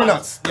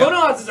 Chrononauts. Yeah.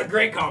 Chrononauts is a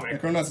great Yeah,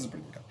 comic. Chrononauts is a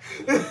pretty good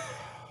comic.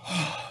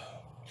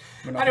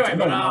 We're not Anyway, we're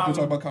but, not going to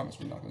talk about comics.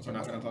 We're not going to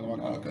talk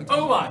about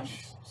Overwatch.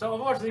 So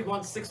Overwatch League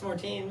wants 6 more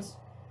teams.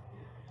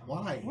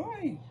 Why?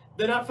 Why?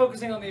 They're not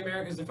focusing on the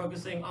Americas. They're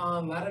focusing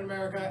on Latin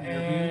America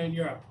and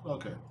Europe.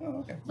 Okay. Oh,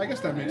 okay. I guess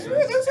that makes Yeah,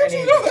 sense.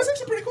 that's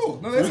actually pretty cool.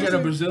 No, We that's get a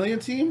actually, Brazilian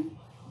team?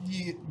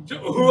 yeah.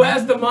 Who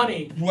has the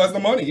money? Who has the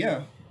money?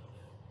 Yeah.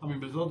 I mean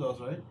Brazil does,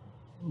 right?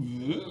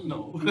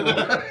 No.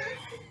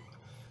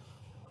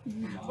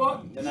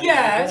 Well, They're not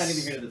yes.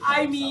 even here to defend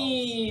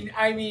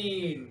I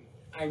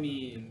themselves.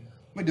 mean,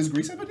 Wait, does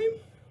Greece have a team?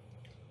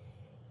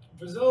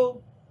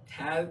 Brazil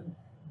has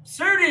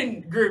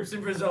certain groups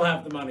in Brazil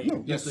have the money.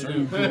 No. Yes, they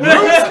certain do.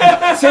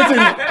 groups.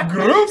 Certain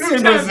groups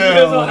in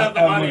Brazil have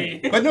the money.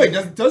 But no,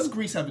 wait, does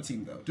Greece have a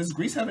team though? Does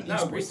Greece have an No,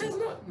 esports Greece team? has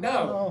not. No.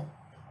 Oh,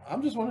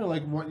 I'm just wondering,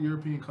 like, what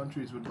European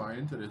countries would buy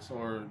into this,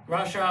 or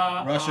Russia.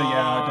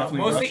 Yeah, definitely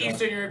Mostly Russia.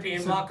 Eastern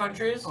European bloc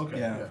countries.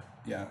 okay,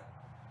 Yeah.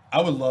 I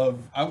would love.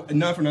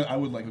 Not for nothing. I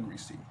would like a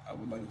Greece team. I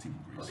would like a team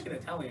of I Greece. like an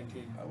Italian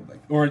team. I would like,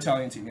 or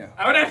Italian team. Yeah.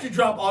 I would actually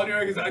drop all New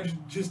Yorkers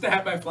just to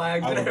have my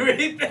flags I and would.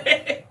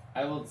 everything.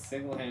 I will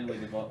single-handedly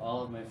devote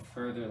all of my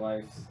further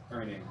life's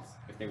earnings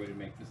if they were to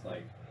make this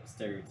like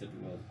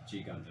stereotypical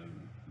G Gundam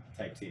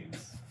type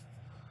teams.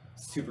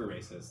 Super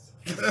racist.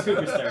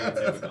 Super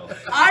stereotypical.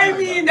 I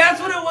mean,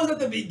 that's what it was at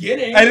the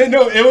beginning. I didn't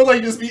know it would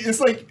like just be. It's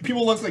like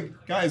people look like,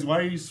 guys, why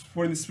are you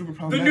supporting this super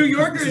problematic? New Because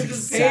Yorkers this is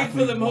just paid for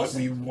the exactly most-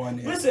 what we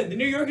wanted. Listen, the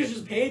New Yorkers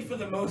just paid for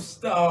the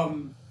most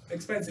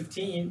expensive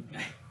team.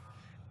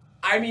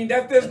 I mean,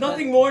 there's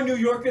nothing more New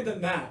Yorker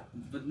than that.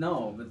 But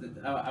no,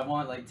 I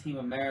want like Team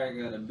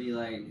America to be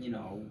like, you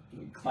know,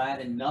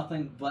 clad in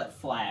nothing but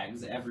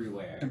flags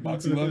everywhere. And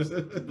boxing gloves,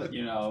 But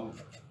you know,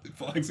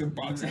 flags and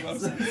boxing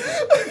gloves.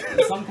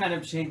 some kind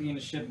of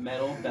championship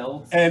medal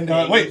belt. And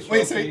wait,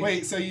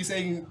 trophy. so you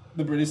saying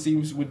the British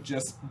teams would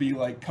just be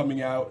like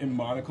coming out in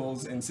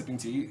monocles and sipping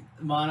tea?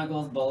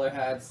 Monocles, bowler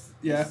hats.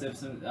 Yeah.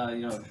 Sips and,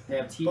 you know, they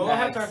have tea Bowler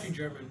bags. hats aren't too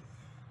German.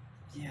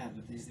 Yeah,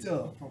 but they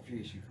Still.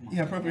 appropriation. Come on.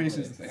 Yeah,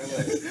 appropriation is the thing.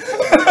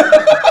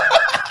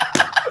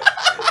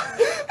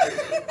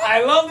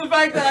 I love the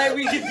fact that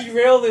we can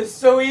derail this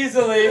so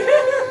easily.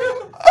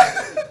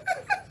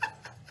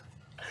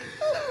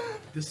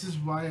 This is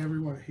why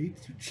everyone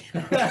hates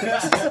you.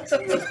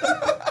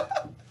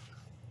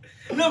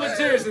 No, but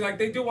seriously, like,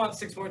 they do want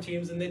 6 more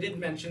teams, and they did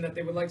mention that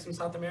they would like some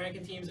South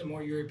American teams and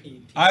more European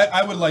teams.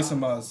 I would like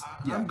some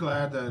I'm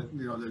glad that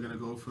they're gonna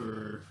go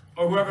for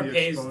Or whoever the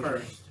pays exposure.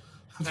 first.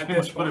 At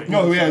this point.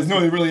 No, yeah,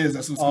 no, it really is.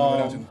 That's what's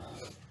going on.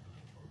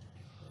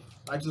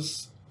 I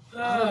just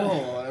I don't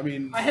know. I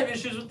mean, I have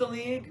issues with the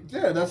league.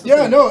 yeah, that's the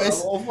Yeah, thing. no,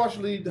 it's- Overwatch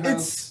League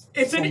has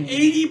It's an some-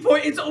 80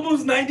 point. It's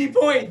almost 90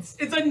 points.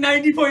 It's a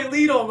 90-point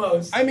lead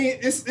almost. I mean,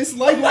 it's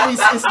like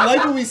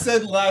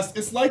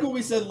what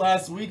we said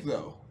last week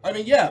though. I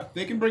mean, yeah,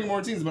 they can bring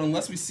more teams, but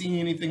unless we see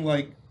anything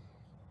like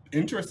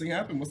interesting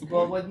happen, what's the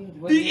Well,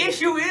 point? The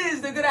issue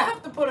is they're gonna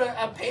have to put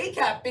a pay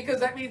cap because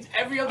that means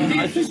every other team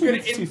I is think just we gonna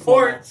need to see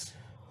import. formats.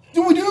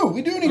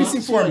 We do need to see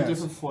formats.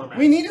 Different formats.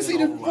 We need to see in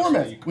different Overwatch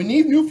formats. League. We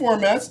need new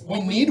formats.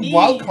 What we we need need-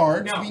 wild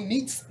cards. no. We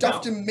need stuff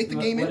No. to make the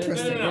game What is the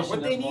interesting. No. What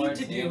vision they of more need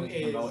to do teams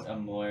is- promote a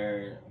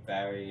more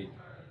varied.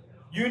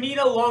 You need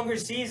a longer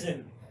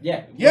season.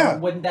 Yeah. Yeah.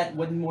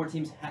 Wouldn't more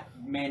teams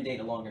mandate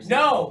a longer season?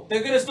 No,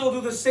 they're gonna still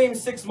do the same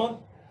 6 month.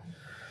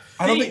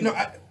 I don't thing. think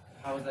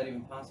How is that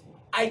even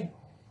possible? I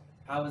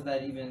How is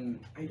that even?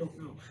 don't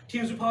know.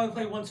 Teams would probably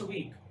play once a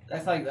week.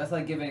 That's like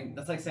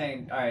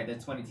saying, all right,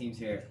 there's 20 teams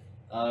here.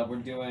 We're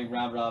doing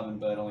round robin,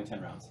 but only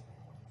 10 rounds.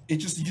 you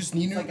just need It's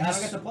new. like I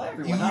don't get to play you,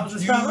 everyone. How is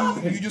this round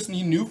robin? you just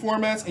need new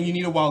formats and you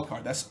need a wild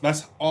card.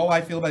 That's all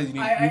I feel about it. You need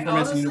new I formats and you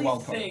honestly need a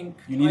wild card. think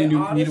You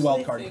need a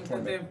wild card think that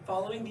format. they're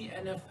following the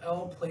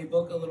NFL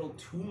playbook a little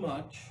too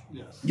much.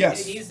 Yes.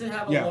 Yes. It needs to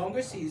have a Yeah.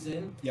 longer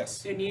season.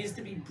 Yes. There needs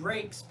to be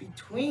breaks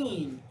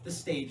between the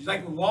stages,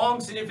 like long,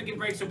 significant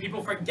breaks, so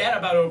people forget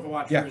about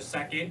Overwatch Yeah. for a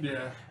second,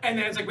 Yeah. and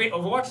then it's like, wait,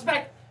 Overwatch is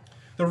back.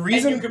 The And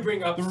reason you could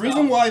bring up The stuff.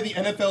 reason why the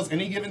NFL's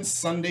any given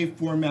Sunday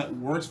format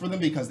works for them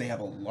because they have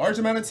a large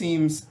amount of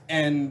teams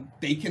and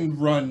they can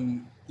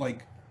run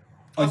like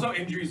Also,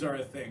 injuries are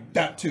a thing.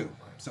 that too.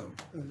 So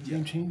The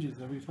game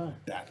changes every time.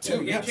 that So too.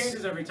 the game Yes.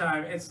 changes every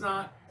time. It's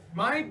not.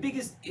 My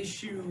biggest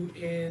issue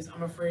is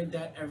I'm afraid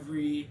that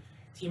every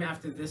team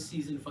after this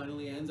season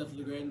finally ends, after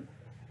the grand,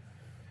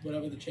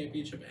 whatever the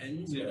championship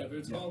ends, Yeah, whatever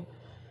it's yeah. called,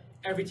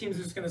 every team's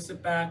just gonna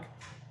sit back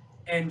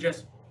and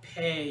just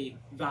pay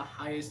the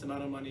highest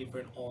amount of money for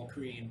an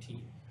all-Korean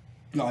team.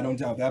 No, I don't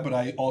doubt that, but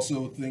I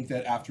also think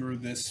that after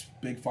this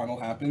big final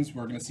happens,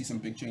 we're going to see some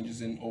big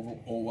changes in They're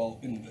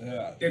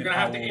gonna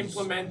have to Owl's-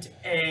 implement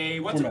a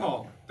what's it format.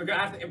 called? They're gonna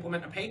have to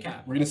implement a pay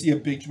cap. We're going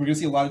to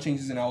see a lot of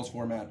changes in Owl's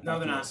format. No,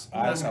 they're after not. this.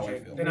 They're not That's gonna how I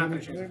change- feel. they're not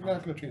gonna change They're the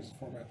not going to change the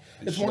format.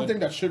 It It's one should. thing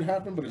that should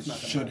happen, but It it's not.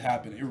 should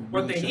happen. It really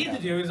What they should need to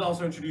happen. do is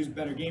also introduce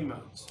better game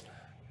modes.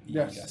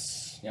 Yes.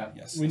 Yes. Yeah.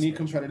 Yes. We need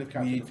competitive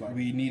capture we the flag.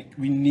 need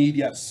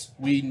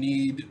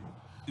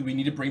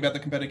to bring back the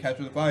competitive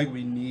capture the flag.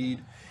 We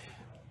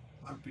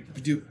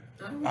do.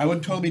 I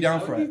would totally be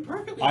down I for would it. be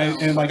perfectly I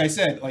down. and like I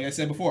said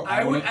before,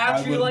 I would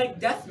actually would- like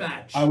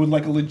deathmatch. I would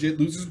like a legit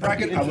losers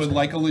bracket. I would interesting.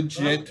 like a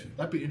legit.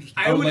 That'd be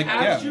interesting. I would like- yeah.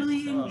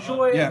 actually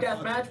enjoy Yeah. a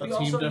deathmatch. We A team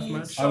also deathmatch. need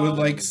I some. would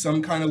like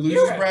some kind of losers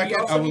Heroes. We bracket.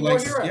 also I would need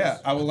like more heroes.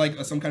 I would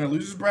like some kind of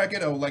losers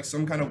bracket. I would like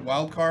some kind of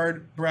wild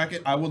card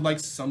bracket. I would like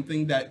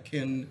something that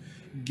can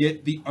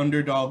get the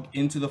underdog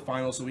into the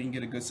final so we can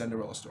get a good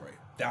Cinderella story.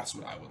 That's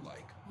what I would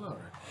like. All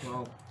right.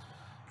 Well,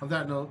 on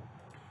that note,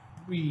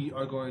 we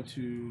are going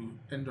to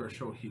end our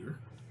show here.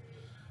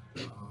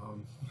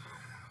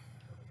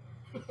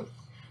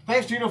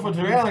 Thanks, Gino, for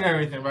derailing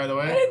everything, by the I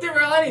way. didn't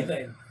derail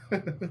anything.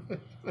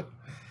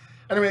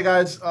 Anyway,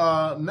 guys,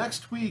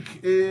 next week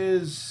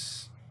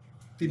is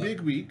the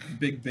big week.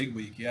 Big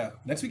week, yeah.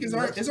 Next week is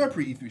our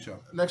pre-E3 show.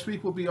 Next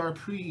week will be our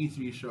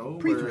pre-E3 show,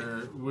 Pre-E3.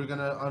 where we're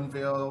gonna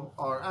unveil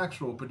our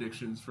actual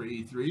predictions for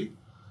E3,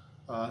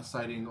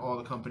 citing all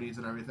the companies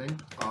and everything.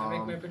 Can I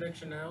make my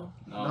prediction now?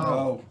 No.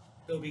 Oh,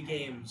 There'll be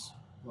games.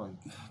 Well,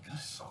 you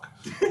suck.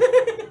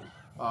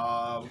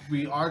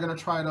 We are gonna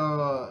try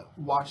to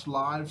watch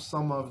live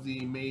some of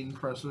the main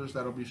pressers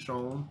that'll be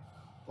shown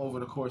over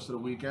the course of the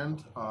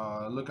weekend.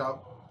 Look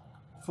out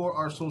for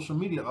our social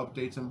media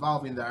updates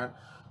involving that.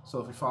 So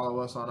if you follow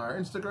us on our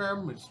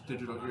Instagram, it's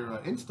Digital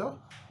Era Insta,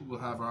 we'll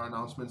have our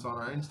announcements on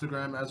our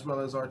Instagram as well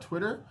as our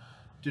Twitter,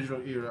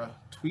 Digital Era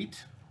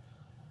Tweet,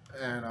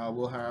 and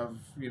we'll have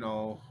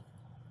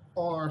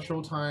all our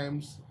show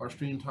times, our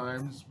stream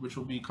times, which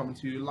will be coming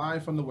to you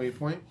live from the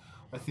Waypoint.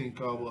 I think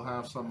we'll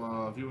have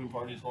some viewing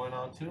parties going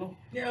on too.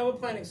 Yeah, we're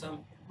planning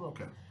some.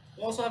 Okay.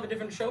 We'll also have a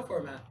different show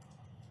format.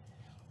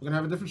 We're gonna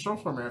have a different show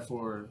format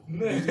for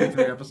these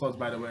 3 episodes,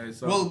 by the way.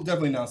 So, we'll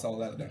definitely announce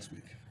all of that next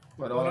week.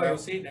 but Oh, all no, that, you'll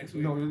see it next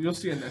week. no, you'll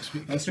see it next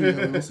week. That's true.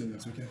 We'll see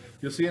next week. Yeah.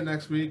 You'll see it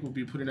next week. We'll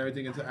be putting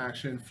everything into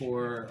action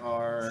for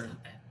our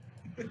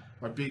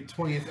big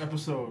 20th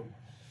episode.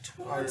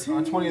 Our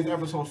 20th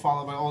episode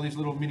followed by all these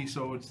little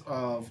mini-sodes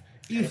of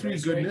E3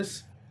 Anniversary.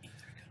 goodness,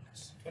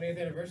 20th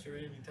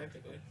anniversary, I mean,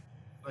 technically.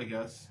 I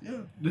guess. Yeah.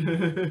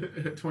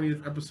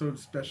 20th episode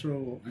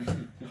special,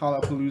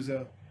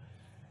 Hallapalooza,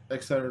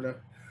 etc.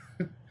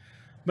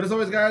 But as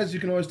always, guys, you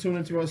can always tune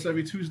into us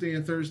every Tuesday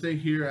and Thursday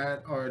here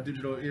at our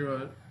Digital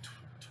Era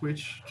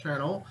Twitch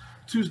channel.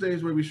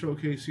 Tuesdays where we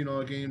showcase,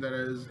 a game that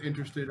has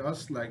interested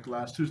us. Like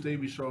last Tuesday,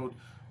 we showed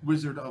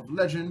Wizard of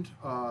Legend,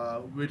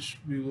 which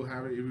we will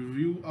have a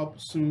review up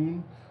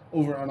soon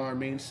over on our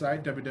main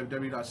site,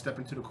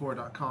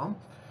 www.stepintothecore.com.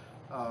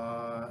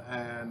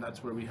 And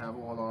that's where we have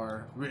all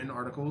our written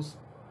articles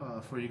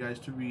for you guys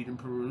to read and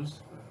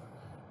peruse.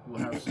 We'll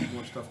have some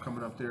more stuff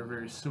coming up there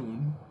very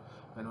soon.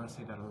 I know I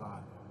say that a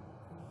lot.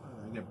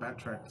 get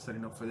backtracked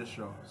setting up for this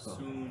show. So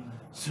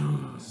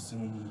Soon.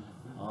 Soon.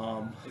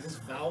 Is this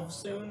Valve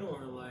soon or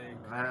like?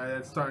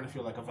 It's starting to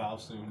feel like a Valve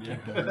soon.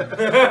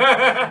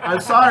 Yeah. I'm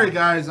sorry,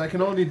 guys. I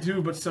can only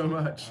do but so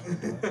much.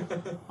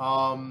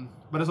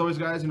 But as always,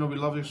 guys, we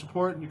love your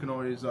support. You can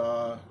always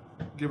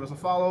give us a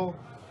follow,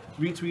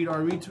 retweet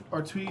our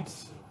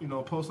tweets.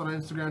 Post on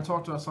Instagram,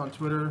 talk to us on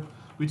Twitter.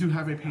 We do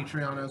have a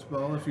Patreon as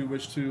well. If you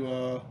wish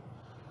to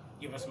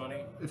Give us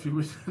money. if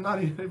you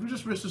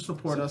just wish to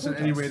support us in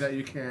any way that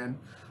you can,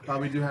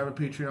 we do have a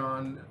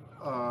Patreon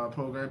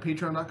program,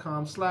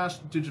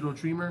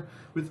 patreon.com/digitaldreamer,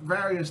 with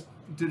various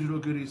digital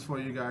goodies for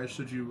you guys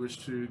should you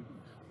wish to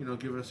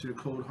give us your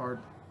cold hard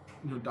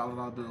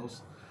dollar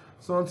bills.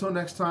 So until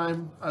next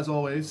time, as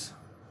always,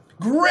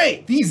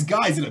 Great! These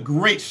guys did a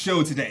great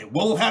show today.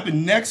 What will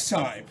happen next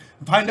time?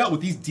 Find out what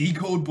these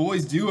Decode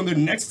boys do on their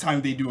next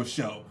time they do a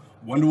show.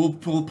 Wonder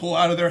what will pull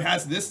out of their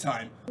hats this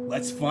time.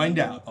 Let's find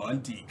out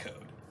on Decode.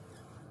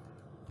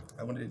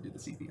 I wanted to do the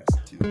CPS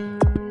too.